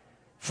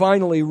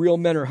 Finally, real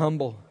men are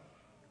humble.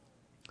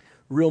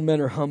 Real men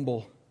are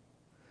humble.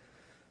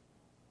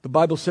 The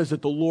Bible says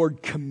that the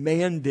Lord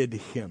commanded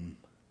him.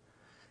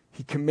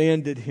 He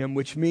commanded him,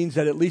 which means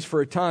that at least for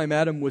a time,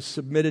 Adam was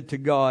submitted to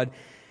God.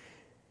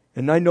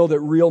 And I know that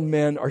real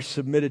men are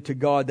submitted to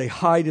God. They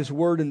hide His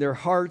word in their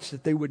hearts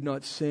that they would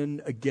not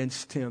sin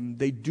against Him.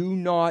 They do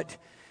not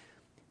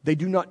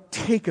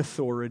take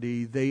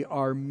authority. They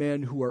are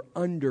men who are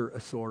under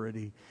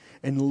authority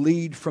and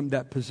lead from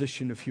that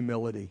position of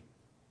humility.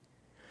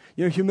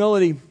 You know,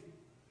 humility,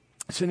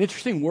 it's an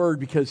interesting word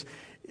because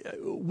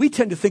we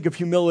tend to think of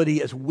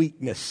humility as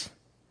weakness.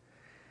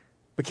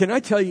 But can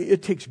I tell you,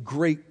 it takes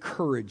great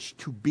courage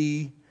to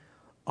be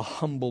a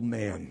humble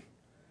man.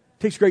 It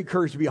takes great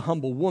courage to be a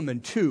humble woman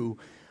too.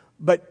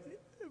 But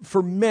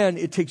for men,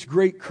 it takes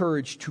great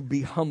courage to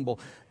be humble.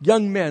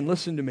 Young men,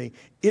 listen to me.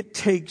 It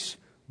takes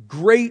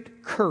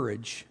great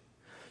courage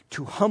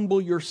to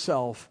humble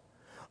yourself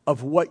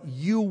of what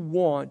you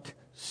want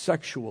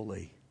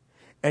sexually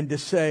and to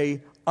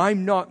say,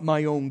 I'm not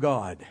my own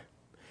God.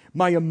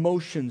 My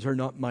emotions are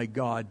not my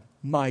God.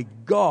 My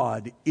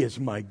God is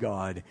my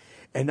God.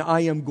 And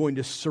I am going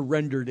to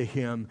surrender to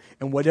Him.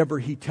 And whatever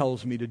He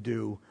tells me to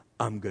do,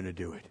 I'm going to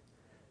do it.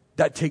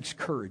 That takes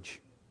courage.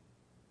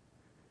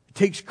 It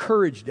takes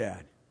courage,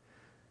 Dad,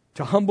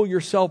 to humble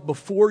yourself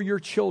before your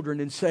children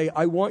and say,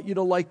 I want you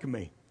to like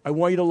me. I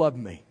want you to love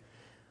me.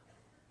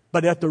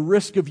 But at the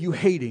risk of you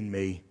hating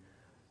me,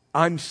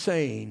 I'm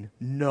saying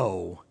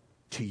no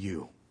to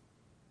you.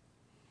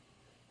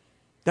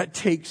 That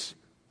takes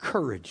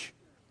courage.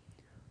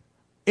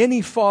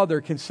 Any father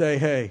can say,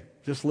 hey,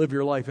 just live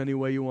your life any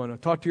way you want to.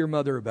 Talk to your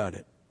mother about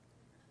it.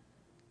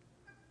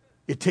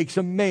 It takes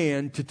a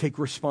man to take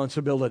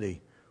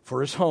responsibility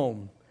for his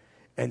home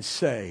and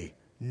say,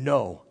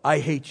 no, I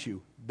hate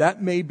you.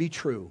 That may be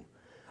true.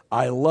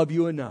 I love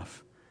you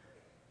enough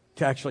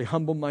to actually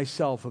humble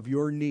myself of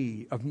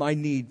my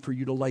need for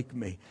you to like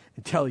me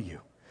and tell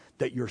you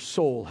that your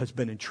soul has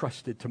been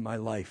entrusted to my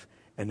life,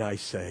 and I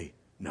say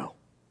no.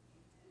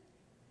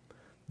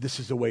 This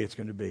is the way it's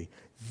going to be.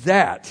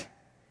 That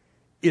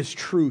is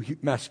true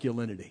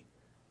masculinity.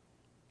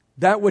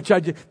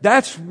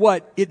 That's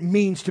what it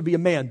means to be a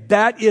man.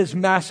 That is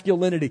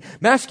masculinity.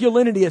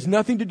 Masculinity has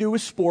nothing to do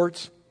with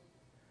sports.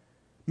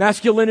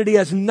 Masculinity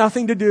has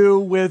nothing to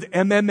do with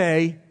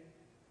MMA.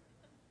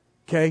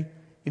 Okay?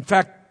 In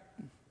fact,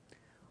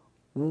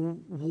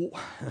 where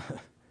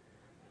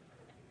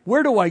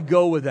do I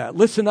go with that?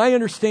 Listen, I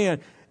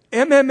understand.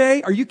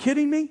 MMA, are you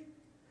kidding me?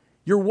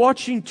 You're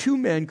watching two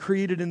men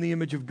created in the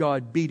image of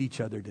God beat each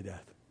other to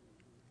death.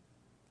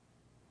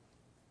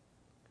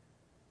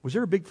 Was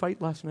there a big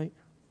fight last night?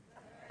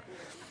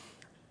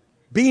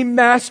 Being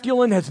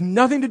masculine has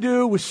nothing to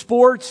do with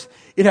sports.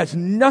 It has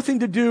nothing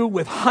to do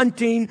with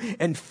hunting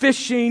and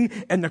fishing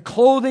and the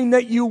clothing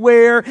that you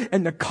wear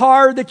and the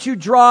car that you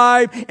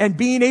drive and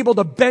being able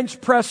to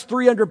bench press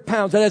 300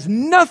 pounds. That has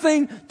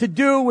nothing to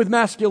do with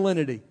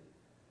masculinity.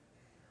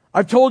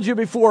 I've told you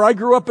before, I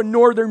grew up in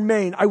northern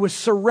Maine. I was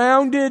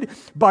surrounded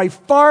by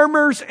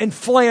farmers and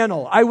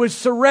flannel. I was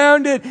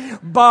surrounded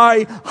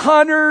by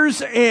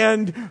hunters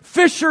and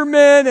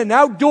fishermen and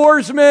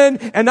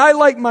outdoorsmen. And I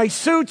liked my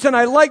suits and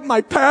I liked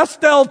my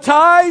pastel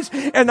ties.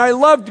 And I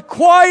loved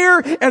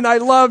choir and I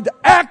loved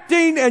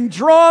acting and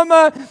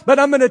drama. But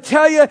I'm going to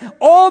tell you,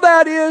 all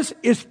that is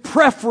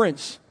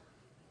preference.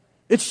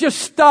 It's just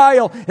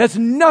style. It has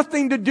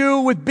nothing to do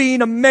with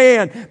being a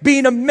man.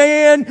 Being a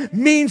man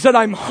means that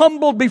I'm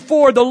humbled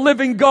before the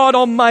living God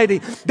Almighty.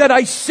 That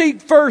I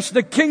seek first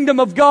the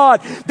kingdom of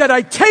God. That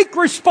I take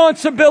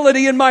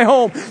responsibility in my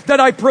home. That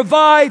I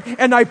provide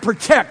and I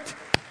protect.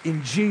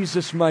 In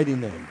Jesus' mighty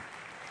name.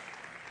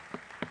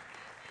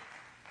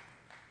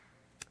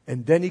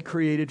 And then He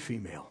created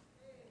female.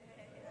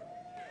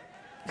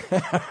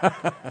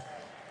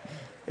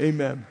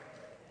 Amen.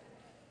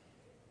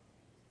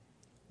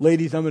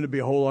 Ladies, I'm going to be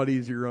a whole lot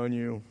easier on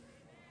you.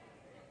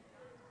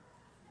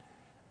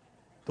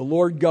 The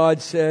Lord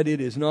God said, it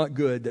is not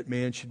good that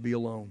man should be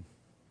alone.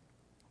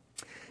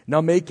 Now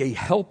make a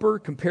helper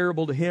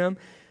comparable to him.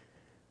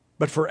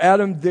 But for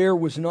Adam there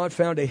was not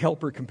found a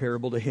helper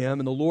comparable to him.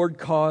 And the Lord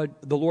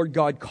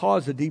God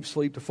caused a deep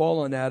sleep to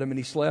fall on Adam, and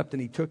he slept,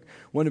 and he took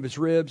one of his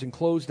ribs and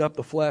closed up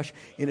the flesh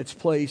in its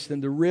place.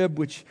 Then the rib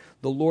which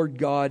the Lord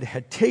God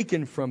had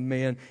taken from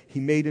man,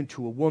 He made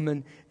into a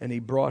woman, and He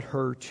brought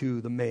her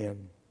to the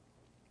man.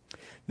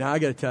 Now I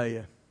got to tell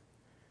you,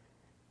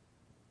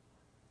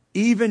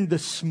 even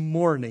this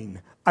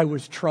morning, I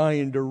was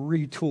trying to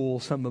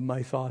retool some of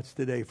my thoughts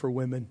today for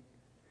women.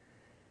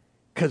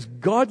 Because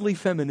godly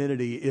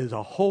femininity is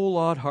a whole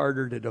lot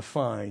harder to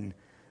define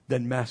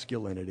than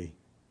masculinity.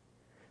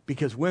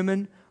 Because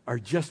women are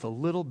just a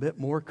little bit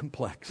more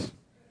complex.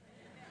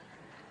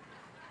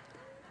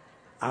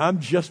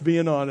 I'm just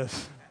being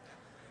honest.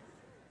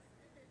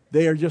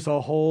 They are just a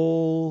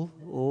whole,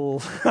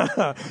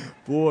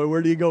 boy,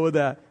 where do you go with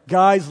that?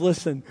 Guys,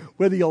 listen,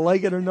 whether you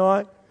like it or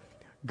not,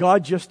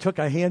 God just took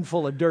a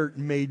handful of dirt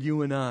and made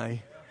you and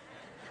I.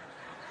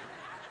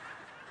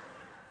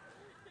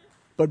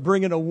 But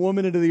bringing a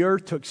woman into the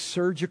earth took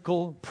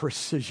surgical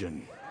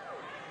precision.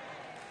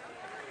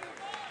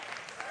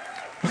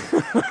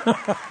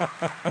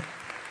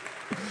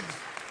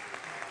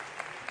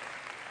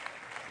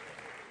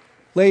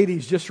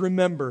 Ladies, just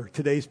remember,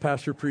 today's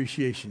Pastor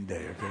Appreciation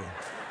Day, okay?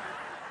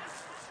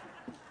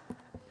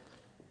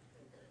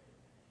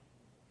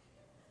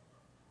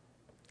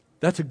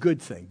 That's a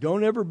good thing.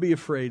 Don't ever be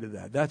afraid of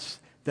that. That's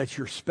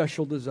your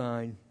special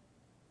design.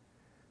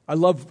 I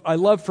love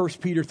 1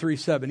 Peter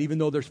 3:7, even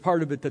though there's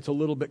part of it that's a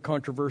little bit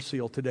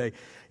controversial today.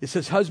 It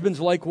says, husbands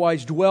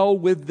likewise dwell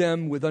with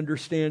them with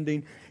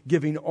understanding,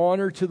 giving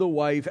honor to the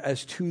wife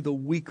as to the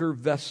weaker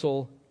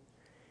vessel,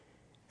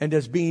 and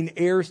as being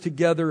heirs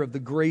together of the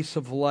grace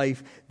of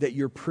life, that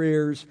your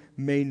prayers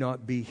may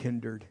not be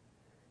hindered.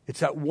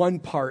 It's that one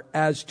part,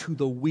 as to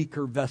the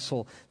weaker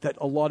vessel, that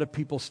a lot of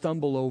people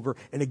stumble over.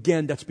 And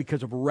again, that's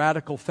because of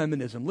radical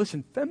feminism.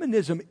 Listen,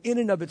 feminism in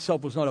and of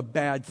itself was not a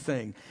bad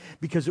thing,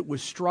 because it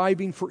was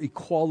striving for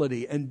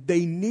equality, and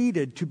they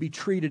needed to be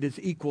treated as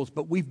equals.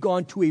 But we've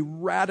gone to a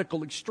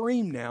radical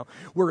extreme now,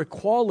 where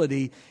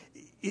equality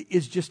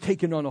is just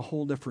taken on a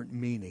whole different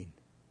meaning.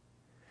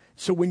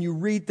 So when you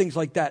read things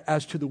like that,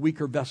 as to the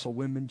weaker vessel,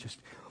 women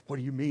just, what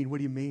do you mean? What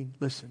do you mean?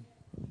 Listen.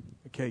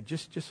 Okay,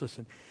 just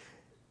listen.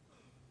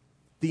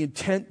 The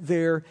intent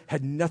there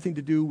had nothing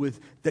to do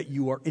with that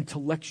you are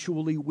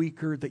intellectually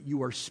weaker, that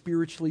you are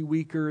spiritually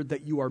weaker,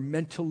 that you are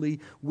mentally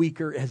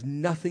weaker. It has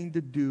nothing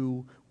to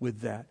do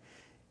with that.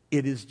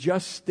 It is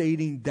just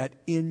stating that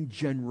in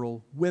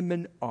general,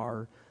 women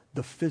are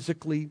the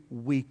physically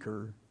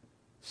weaker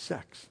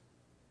sex.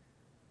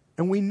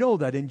 And we know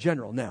that in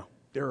general. Now,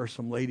 there are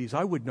some ladies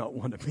I would not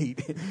want to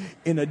meet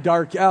in a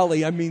dark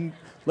alley. I mean,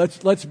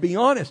 let's be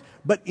honest.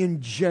 But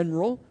in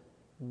general,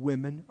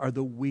 women are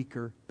the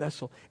weaker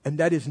vessel. And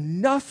that is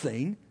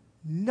nothing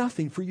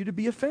for you to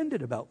be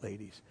offended about,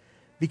 ladies.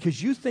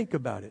 Because you think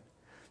about it.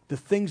 The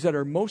things that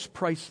are most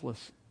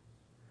priceless,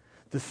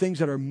 the things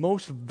that are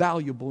most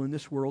valuable in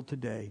this world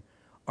today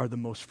are the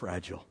most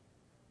fragile.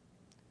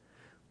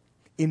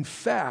 In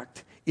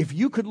fact, if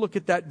you could look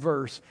at that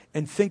verse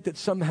and think that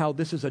somehow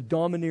this is a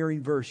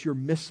domineering verse, you're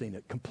missing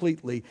it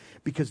completely,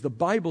 because the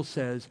Bible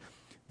says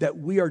that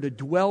we are to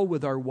dwell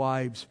with our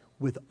wives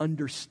with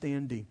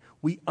understanding.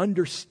 We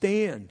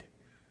understand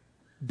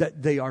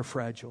that they are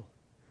fragile,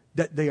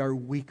 that they are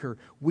weaker.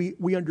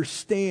 We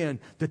understand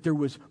that there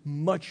was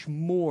much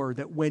more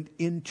that went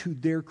into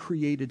their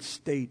created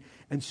state,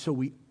 and so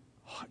we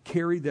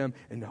carry them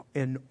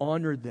and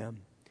honor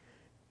them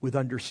with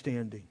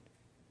understanding.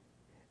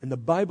 And the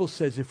Bible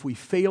says if we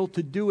fail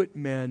to do it,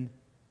 men,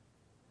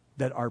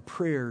 that our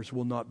prayers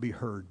will not be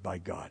heard by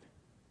God.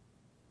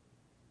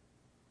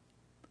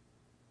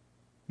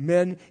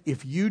 Men,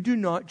 if you do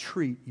not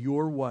treat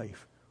your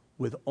wife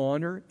with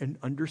honor and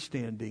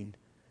understanding,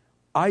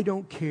 I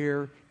don't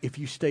care if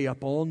you stay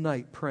up all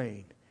night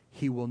praying,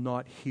 he will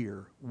not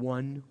hear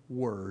one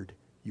word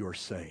you're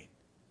saying.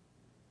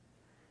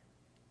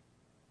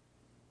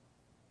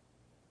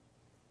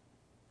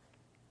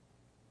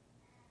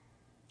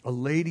 A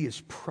lady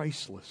is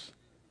priceless.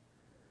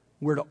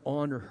 We're to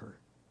honor her.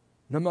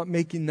 And I'm not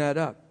making that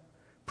up.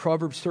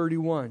 Proverbs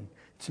 31.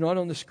 It's not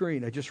on the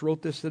screen. I just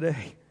wrote this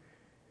today.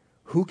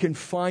 Who can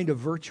find a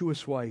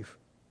virtuous wife?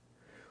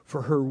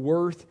 For her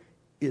worth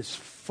is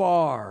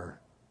far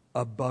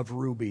above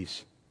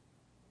rubies.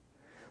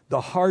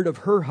 The heart of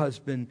her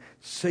husband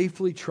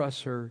safely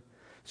trusts her,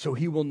 so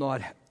he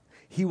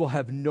will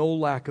have no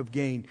lack of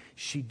gain.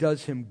 She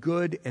does him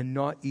good and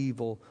not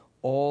evil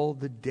all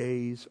the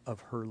days of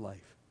her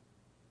life.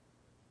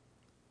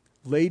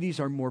 Ladies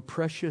are more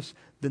precious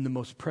than the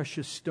most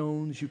precious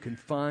stones you can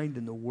find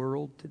in the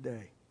world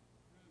today.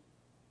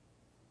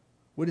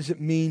 What does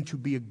it mean to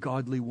be a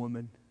godly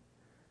woman?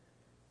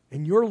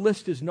 And your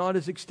list is not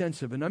as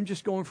extensive, and I'm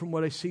just going from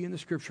what I see in the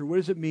Scripture. What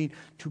does it mean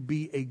to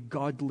be a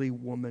godly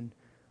woman?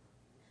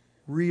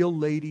 Real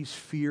ladies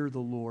fear the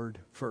Lord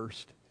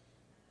first.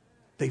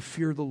 They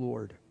fear the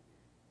Lord.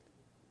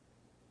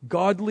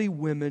 Godly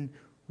women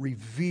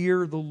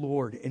revere the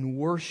Lord and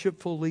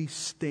worshipfully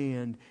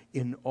stand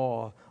in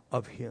awe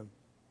of Him.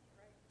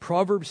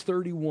 Proverbs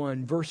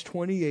 31, verse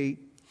 28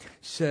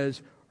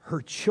 says,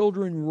 her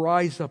children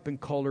rise up and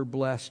call her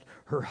blessed,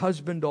 her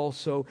husband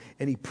also,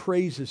 and he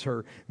praises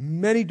her.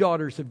 Many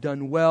daughters have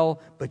done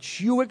well, but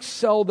you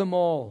excel them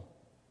all.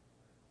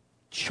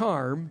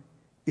 Charm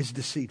is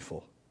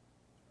deceitful.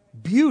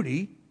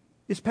 Beauty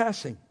is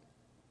passing.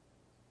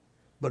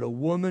 But a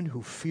woman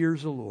who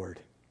fears the Lord,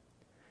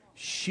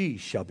 she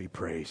shall be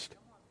praised.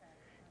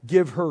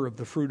 Give her of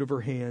the fruit of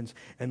her hands,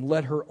 and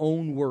let her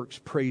own works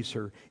praise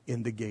her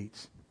in the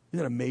gates.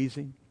 Isn't that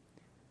amazing?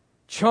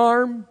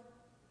 Charm,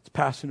 it's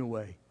passing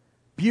away.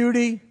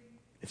 Beauty,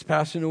 it's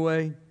passing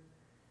away.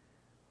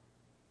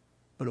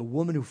 But a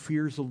woman who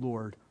fears the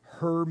Lord,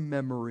 her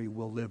memory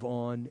will live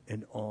on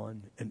and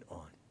on and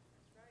on.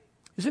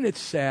 Isn't it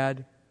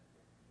sad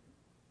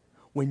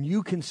when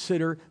you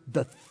consider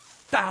the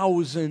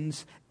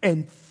thousands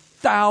and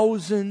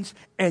thousands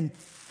and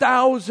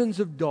thousands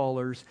of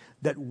dollars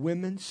that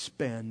women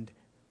spend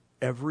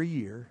every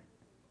year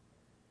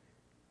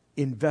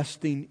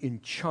investing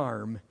in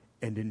charm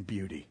and in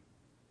beauty?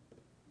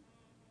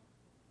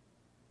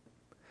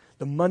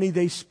 The money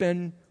they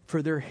spend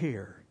for their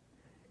hair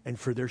and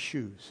for their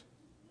shoes.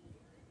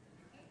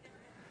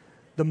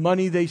 The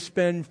money they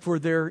spend for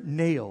their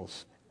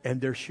nails and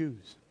their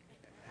shoes.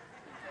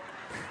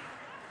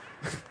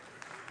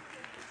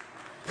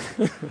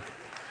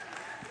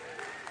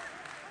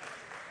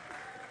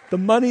 The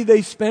money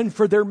they spend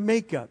for their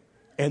makeup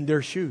and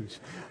their shoes.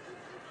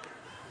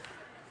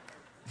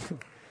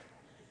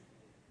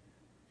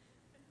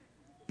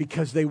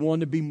 Because they want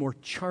to be more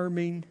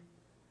charming.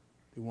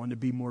 They want to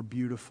be more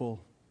beautiful.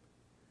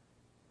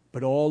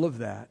 But all of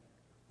that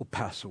will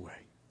pass away.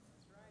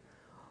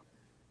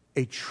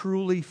 A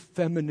truly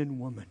feminine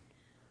woman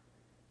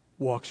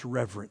walks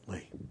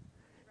reverently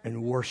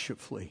and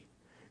worshipfully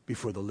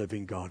before the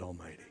living God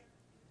Almighty.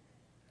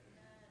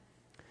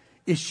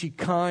 Is she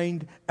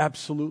kind?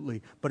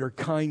 Absolutely. But her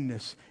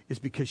kindness is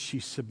because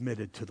she's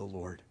submitted to the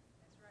Lord.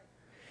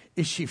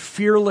 Is she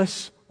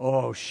fearless?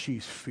 Oh,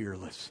 she's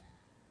fearless.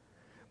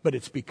 But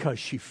it's because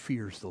she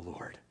fears the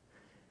Lord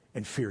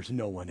and fears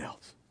no one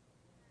else.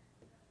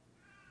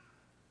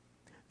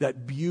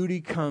 That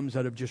beauty comes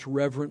out of just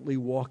reverently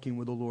walking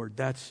with the Lord.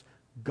 That's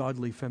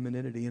godly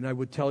femininity. And I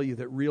would tell you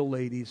that real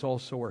ladies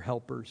also are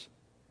helpers.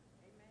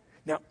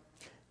 Now,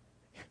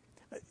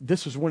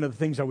 this is one of the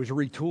things I was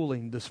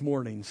retooling this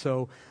morning.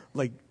 So,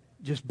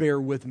 just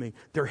bear with me.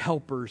 They're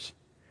helpers.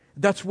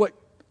 That's what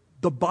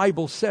the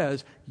Bible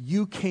says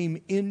you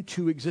came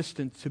into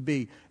existence to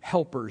be,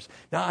 helpers.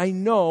 Now, I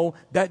know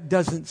that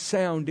doesn't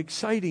sound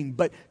exciting,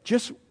 but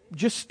just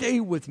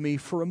stay with me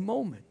for a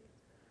moment.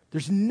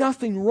 There's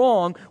nothing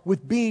wrong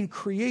with being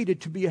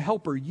created to be a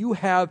helper. You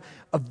have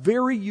a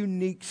very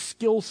unique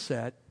skill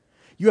set.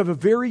 You have a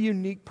very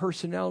unique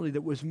personality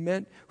that was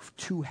meant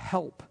to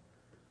help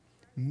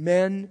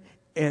men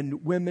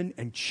and women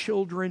and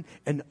children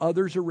and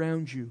others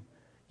around you.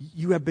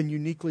 You have been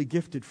uniquely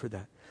gifted for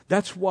that.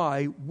 That's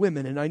why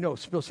women, and I know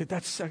people say,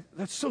 that's so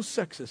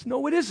sexist.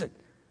 No, it isn't.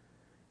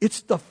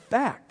 It's the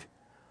fact.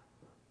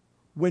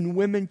 When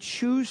women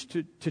choose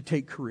to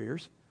take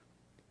careers,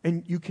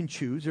 and you can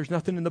choose. There's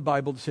nothing in the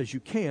Bible that says you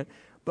can't.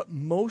 But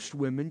most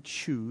women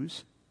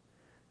choose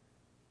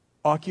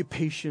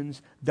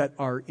occupations that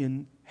are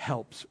in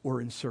helps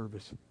or in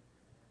service.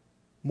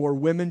 More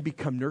women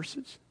become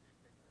nurses.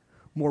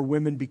 More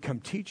women become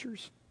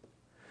teachers.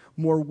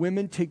 More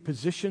women take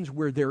positions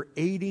where they're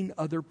aiding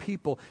other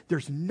people.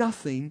 There's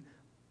nothing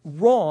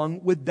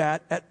wrong with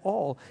that at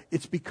all.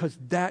 It's because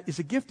that is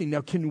a gifting. Now,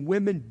 can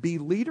women be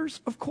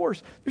leaders? Of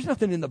course. There's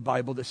nothing in the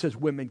Bible that says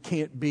women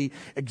can't be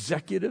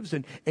executives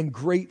and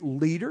great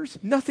leaders.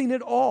 Nothing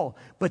at all.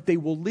 But they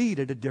will lead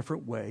it a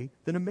different way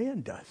than a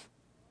man does.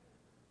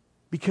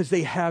 Because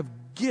they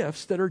have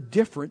gifts that are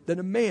different than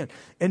a man.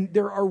 And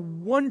there are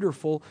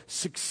wonderful,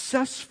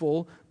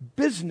 successful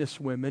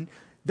businesswomen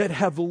that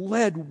have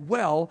led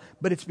well,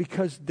 but it's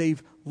because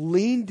they've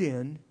leaned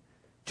in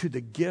to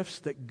the gifts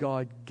that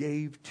God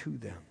gave to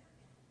them.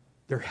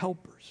 They're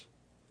helpers.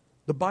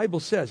 The Bible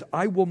says,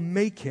 I will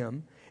make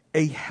him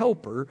a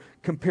helper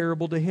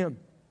comparable to him.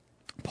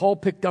 Paul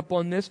picked up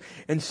on this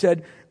and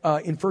said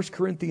in 1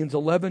 Corinthians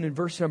 11 and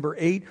verse number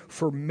 8,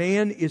 for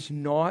man is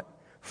not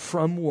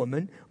from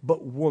woman,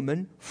 but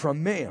woman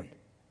from man.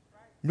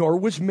 Nor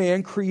was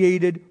man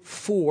created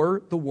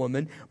for the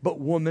woman, but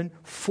woman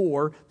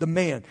for the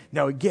man.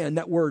 Now again,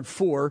 that word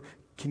for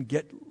can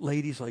get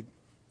ladies like,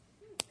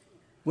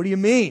 what do you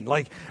mean?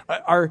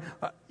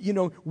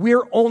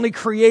 We're only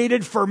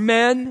created for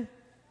men?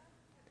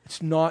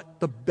 It's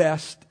not the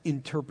best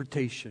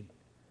interpretation.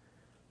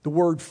 The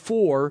word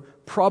for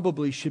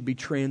probably should be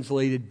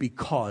translated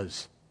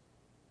because.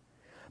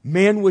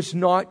 Man was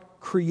not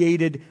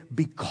created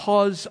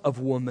because of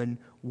woman.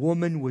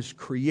 Woman was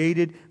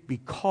created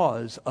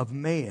because of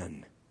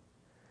man.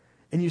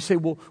 And you say,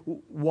 well,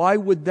 why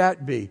would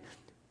that be?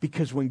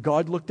 Because when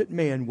God looked at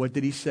man, what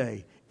did he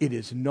say? It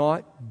is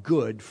not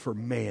good for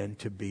man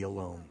to be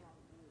alone.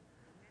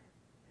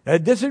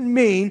 That doesn't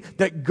mean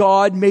that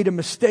God made a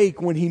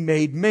mistake when he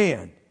made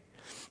man.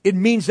 It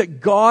means that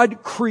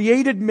God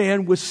created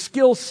man with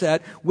skill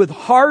set, with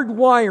hard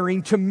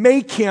wiring to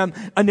make him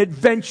an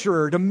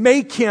adventurer, to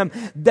make him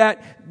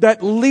that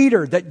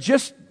leader, that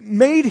just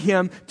made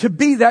him to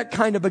be that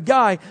kind of a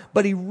guy.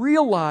 But he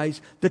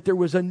realized that there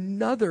was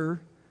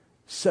another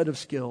set of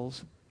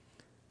skills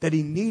that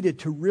he needed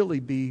to really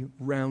be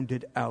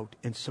rounded out.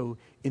 And so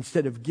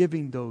instead of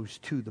giving those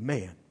to the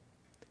man,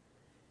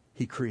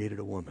 he created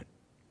a woman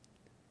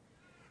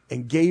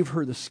and gave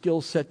her the skill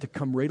set to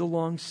come right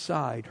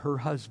alongside her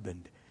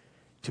husband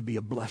to be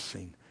a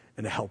blessing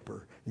and a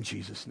helper in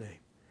Jesus' name.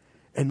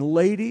 And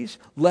ladies,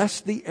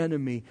 lest the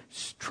enemy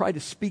try to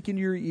speak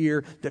into your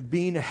ear that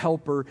being a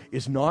helper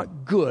is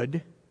not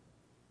good.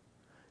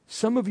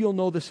 Some of you will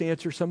know this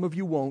answer, some of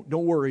you won't.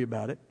 Don't worry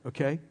about it,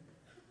 okay?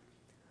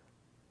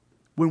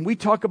 When we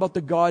talk about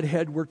the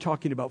Godhead, we're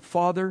talking about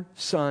Father,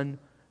 Son,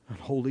 and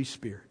Holy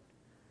Spirit.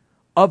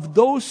 Of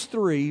those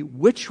three,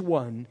 which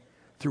one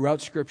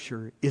throughout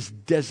Scripture is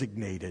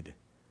designated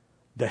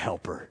the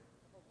helper?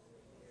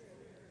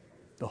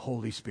 The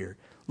Holy Spirit.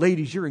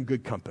 Ladies, you're in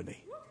good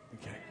company.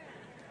 Okay.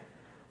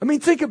 I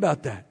mean, think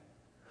about that.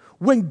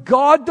 When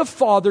God the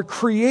Father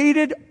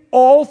created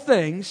all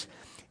things,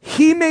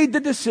 He made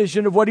the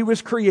decision of what He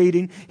was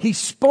creating. He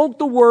spoke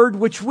the word,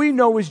 which we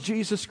know is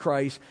Jesus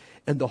Christ,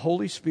 and the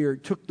Holy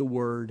Spirit took the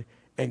word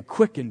and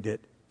quickened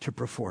it to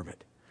perform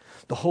it.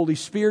 The Holy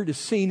Spirit is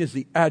seen as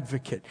the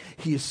advocate.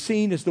 He is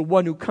seen as the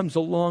one who comes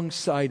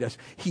alongside us.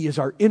 He is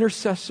our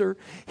intercessor.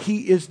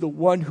 He is the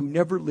one who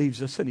never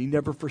leaves us and He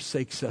never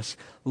forsakes us.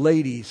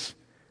 Ladies,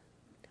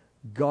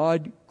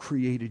 God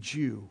created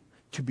you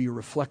to be a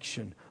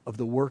reflection of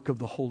the work of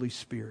the Holy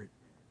Spirit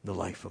the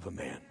life of a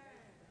man.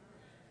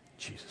 In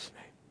Jesus'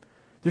 name.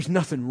 There's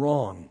nothing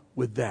wrong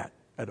with that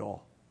at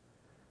all.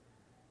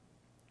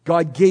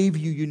 God gave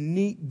you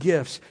unique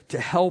gifts to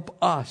help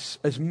us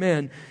as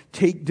men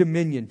take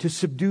dominion, to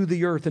subdue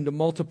the earth and to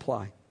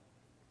multiply.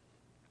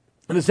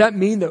 And does that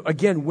mean that,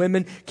 again,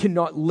 women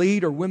cannot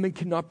lead or women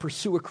cannot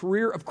pursue a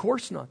career? Of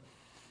course not.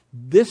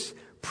 This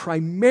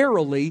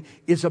primarily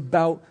is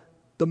about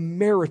the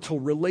marital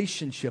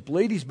relationship.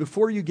 Ladies,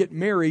 before you get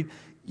married,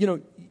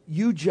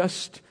 you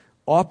just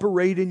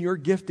operate in your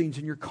giftings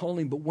and your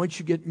calling. But once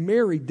you get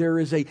married, there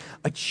is a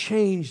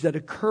change that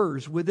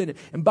occurs within it.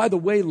 And by the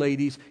way,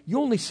 ladies, you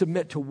only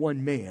submit to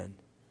one man,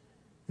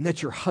 and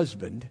that's your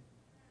husband.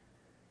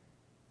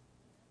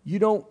 You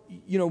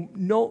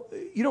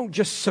don't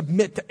just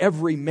submit to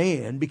every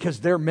man because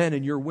they're men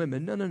and you're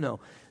women. No.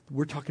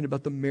 We're talking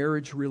about the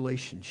marriage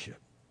relationship.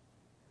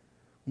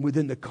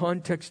 Within the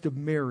context of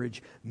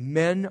marriage,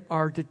 men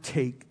are to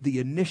take the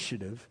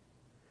initiative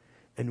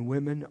and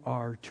women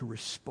are to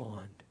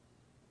respond.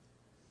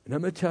 And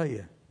I'm going to tell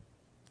you,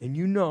 and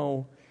you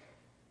know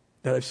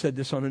that I've said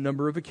this on a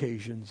number of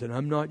occasions, and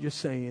I'm not just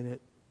saying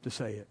it to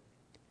say it.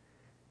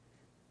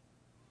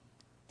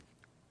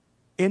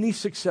 Any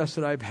success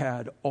that I've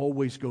had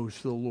always goes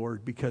to the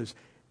Lord because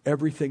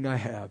everything I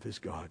have is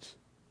God's.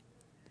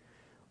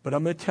 But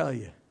I'm going to tell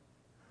you,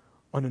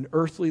 on an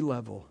earthly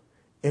level,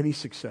 any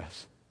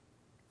success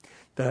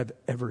that I've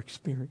ever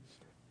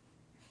experienced,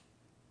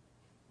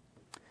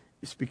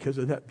 it's because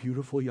of that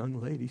beautiful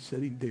young lady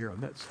sitting there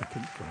on that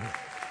second row.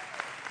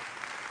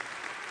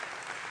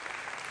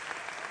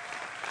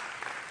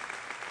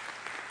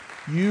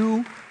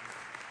 You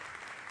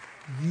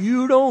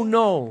don't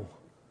know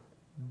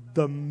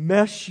the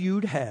mess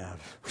you'd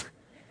have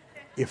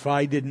if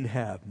I didn't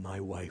have my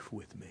wife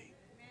with me.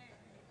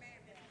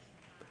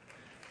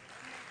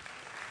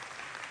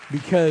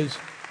 Because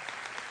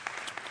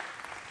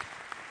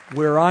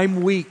where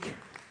I'm weak,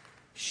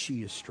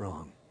 she is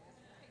strong.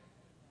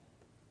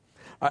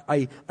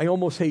 I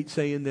almost hate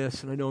saying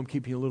this, and I know I'm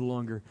keeping you a little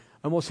longer.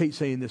 I almost hate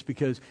saying this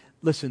because,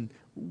 listen,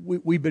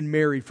 we've been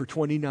married for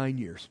 29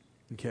 years,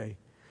 okay?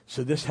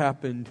 So this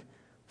happened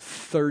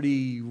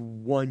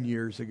 31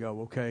 years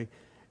ago, okay?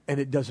 And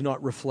it does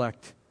not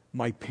reflect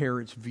my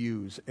parents'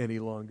 views any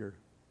longer.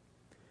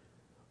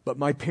 But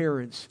my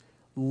parents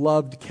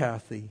loved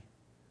Kathy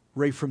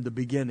right from the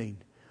beginning,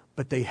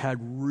 but they had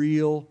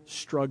real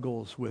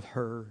struggles with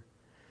her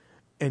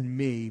and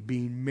me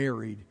being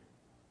married,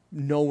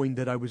 knowing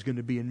that I was going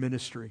to be in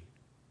ministry.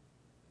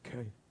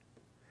 Okay?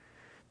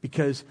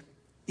 Because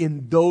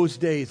in those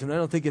days, and I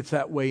don't think it's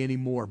that way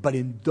anymore, but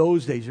in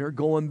those days, you're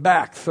going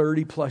back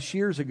 30 plus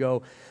years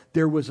ago,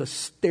 there was a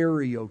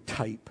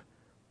stereotype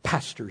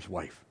pastor's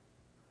wife.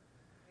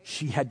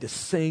 She had to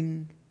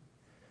sing.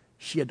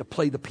 She had to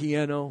play the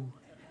piano.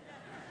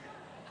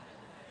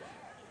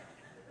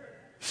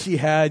 She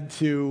had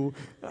to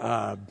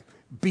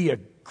be a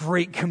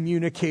great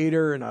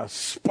communicator and a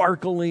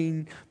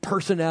sparkling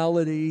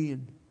personality.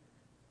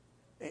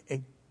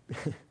 And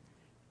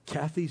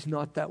Kathy's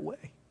not that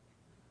way.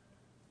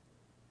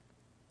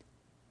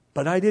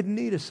 But I didn't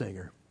need a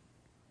singer.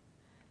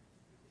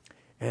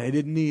 And I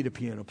didn't need a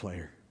piano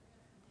player.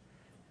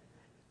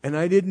 And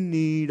I didn't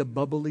need a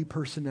bubbly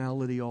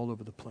personality all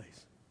over the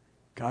place.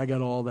 I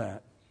got all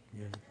that.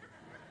 Yeah.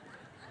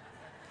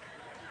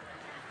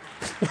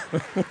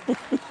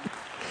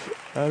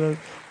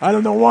 I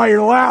don't know why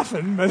you're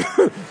laughing, but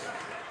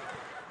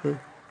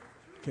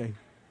okay.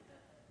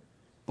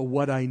 But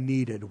what I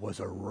needed was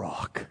a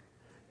rock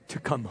to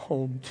come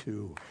home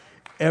to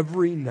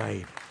every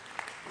night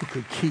who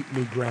could keep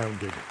me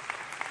grounded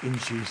in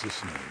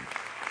Jesus' name.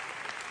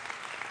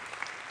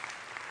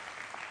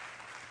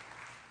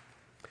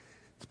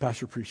 It's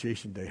Pastor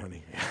Appreciation Day,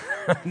 honey.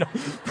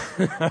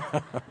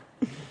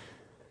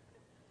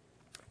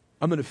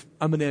 I'm going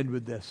to end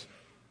with this.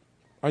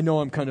 I know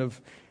I'm kind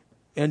of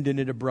ending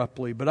it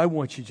abruptly, but I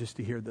want you just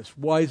to hear this.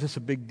 Why is this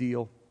a big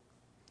deal?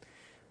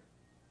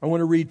 I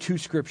want to read two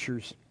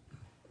scriptures.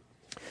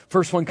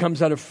 First one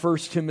comes out of 1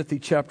 Timothy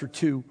chapter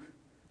 2.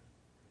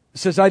 It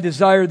says, I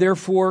desire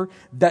therefore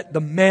that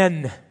the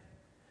men,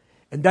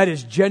 and that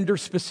is gender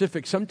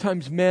specific.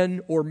 Sometimes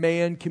men or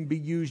man can be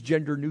used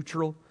gender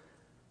neutral.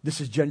 This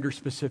is gender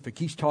specific.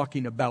 He's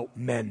talking about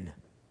men.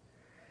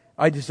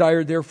 I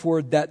desire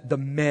therefore that the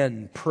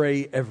men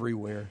pray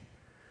everywhere,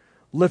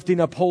 lifting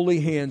up holy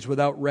hands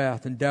without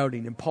wrath and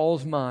doubting. In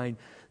Paul's mind,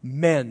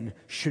 men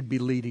should be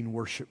leading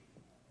worship.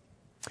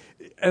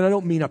 And I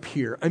don't mean up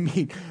here. I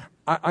mean,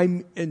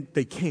 and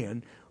they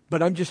can,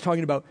 but I'm just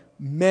talking about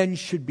men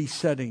should be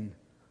setting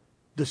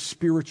the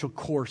spiritual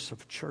course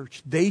of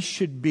church. They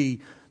should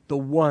be the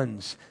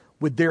ones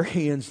with their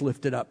hands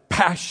lifted up,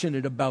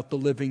 passionate about the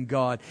living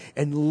God,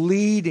 and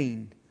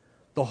leading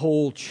the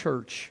whole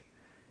church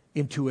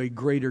into a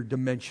greater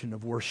dimension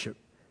of worship.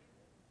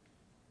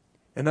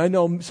 And I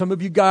know some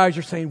of you guys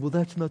are saying, well,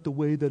 that's not the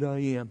way that I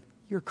am.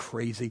 You're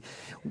crazy.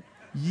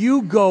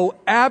 You go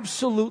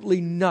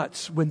absolutely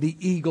nuts when the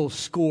Eagles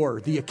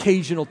score the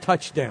occasional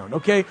touchdown,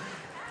 okay?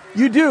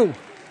 You do.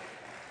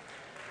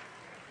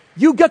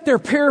 You got their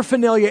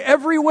paraphernalia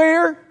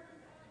everywhere.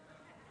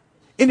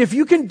 And if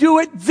you can do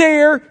it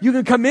there, you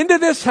can come into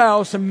this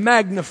house and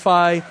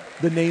magnify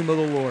the name of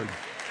the Lord.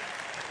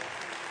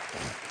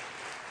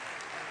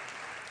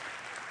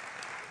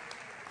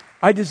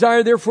 I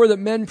desire, therefore, that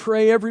men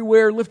pray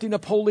everywhere, lifting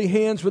up holy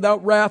hands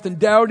without wrath and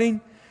doubting.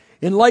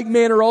 In like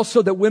manner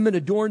also that women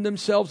adorn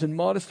themselves in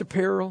modest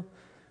apparel,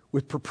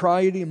 with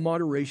propriety and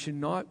moderation,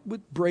 not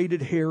with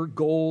braided hair,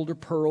 gold or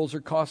pearls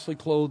or costly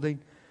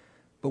clothing,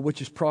 but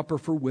which is proper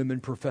for women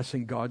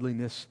professing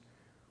godliness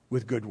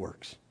with good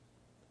works.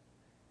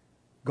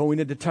 Going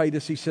into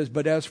Titus, he says,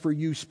 but as for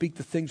you, speak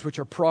the things which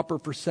are proper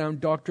for sound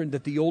doctrine,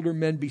 that the older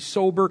men be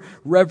sober,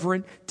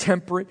 reverent,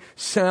 temperate,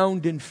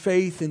 sound in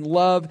faith, in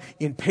love,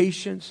 in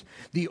patience.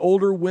 The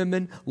older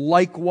women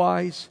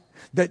likewise,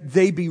 that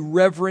they be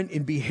reverent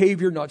in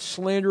behavior, not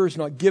slanderers,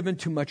 not given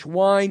to much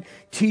wine,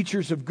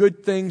 teachers of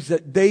good things,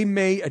 that they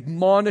may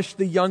admonish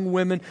the young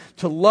women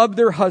to love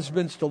their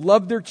husbands, to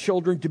love their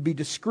children, to be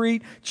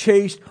discreet,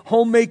 chaste,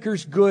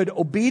 homemakers good,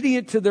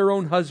 obedient to their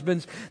own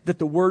husbands, that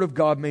the word of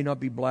God may not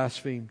be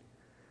blasphemed.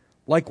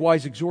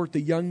 Likewise, exhort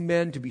the young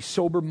men to be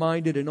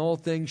sober-minded in all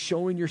things,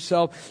 showing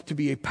yourself to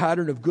be a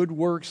pattern of good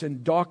works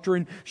and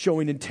doctrine,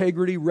 showing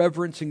integrity,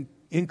 reverence, and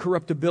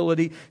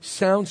incorruptibility,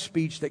 sound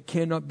speech that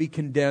cannot be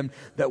condemned,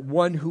 that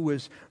one who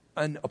is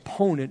an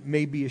opponent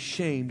may be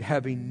ashamed,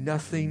 having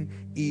nothing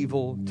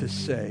evil to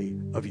say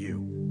of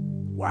you.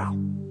 Wow.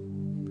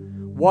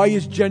 Why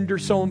is gender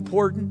so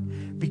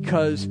important?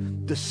 Because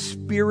the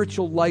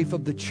spiritual life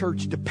of the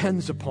church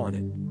depends upon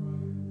it.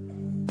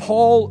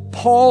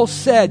 Paul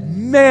said,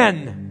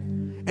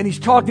 men, and he's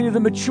talking to the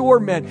mature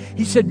men.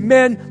 He said,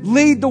 men,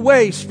 lead the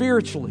way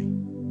spiritually.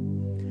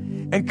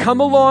 And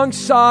come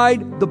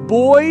alongside the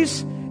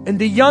boys and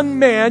the young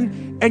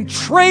men and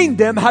train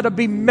them how to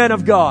be men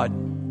of God.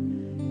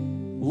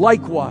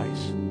 Likewise,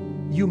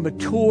 you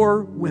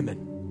mature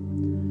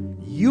women,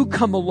 you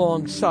come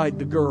alongside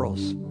the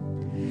girls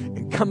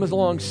and come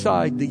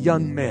alongside the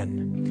young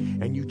men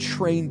and you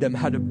train them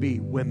how to be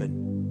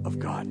women of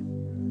God.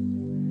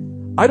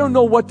 I don't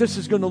know what this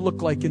is going to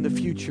look like in the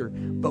future,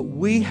 but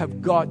we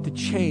have got to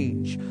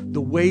change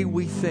the way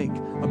we think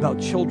about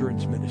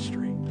children's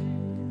ministry.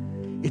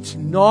 It's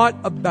not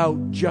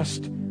about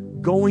just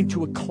going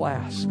to a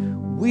class.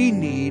 We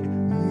need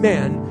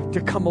men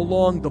to come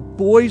along, the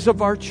boys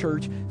of our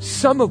church,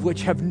 some of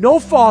which have no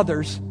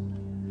fathers,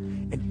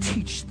 and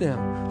teach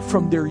them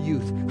from their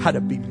youth how to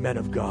be men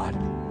of God.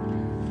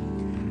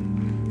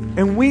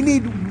 And we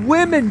need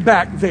women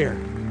back there.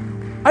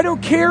 I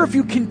don't care if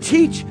you can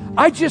teach.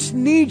 I just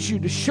need you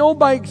to show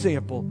by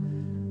example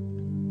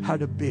how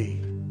to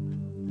be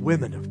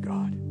women of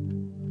God.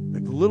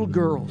 Like the little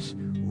girls,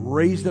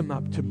 raise them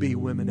up to be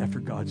women after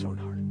God's own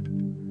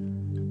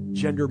heart.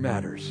 Gender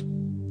matters.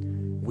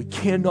 We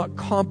cannot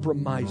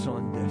compromise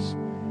on this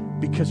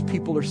because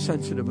people are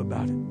sensitive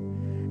about it.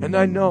 And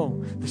I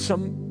know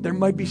there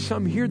might be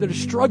some here that are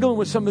struggling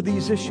with some of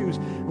these issues,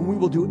 and we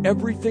will do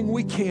everything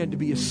we can to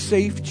be a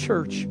safe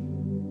church.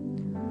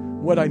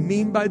 What I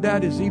mean by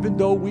that is, even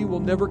though we will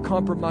never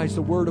compromise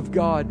the Word of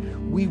God,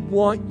 we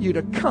want you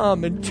to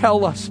come and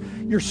tell us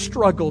your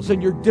struggles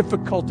and your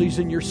difficulties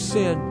and your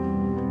sin.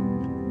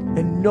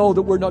 And know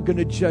that we're not going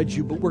to judge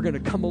you, but we're going to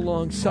come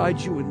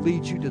alongside you and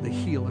lead you to the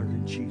healer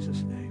in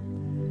Jesus'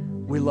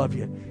 name. We love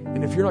you.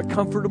 And if you're not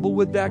comfortable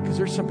with that, because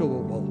there's some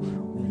people, well,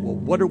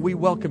 what are we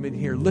welcoming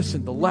here?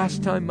 Listen, the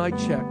last time I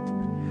checked,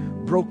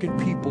 broken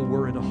people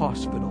were in a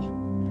hospital.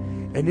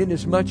 And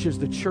inasmuch as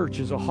the church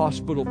is a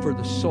hospital for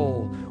the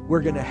soul,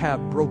 we're going to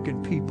have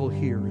broken people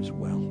here as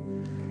well.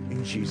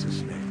 In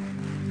Jesus' name.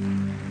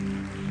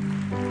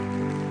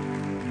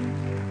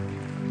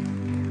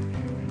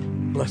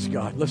 Bless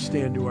God. Let's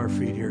stand to our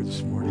feet here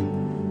this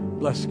morning.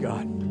 Bless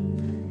God.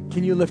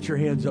 Can you lift your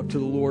hands up to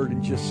the Lord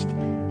and just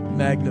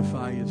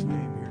magnify His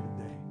name?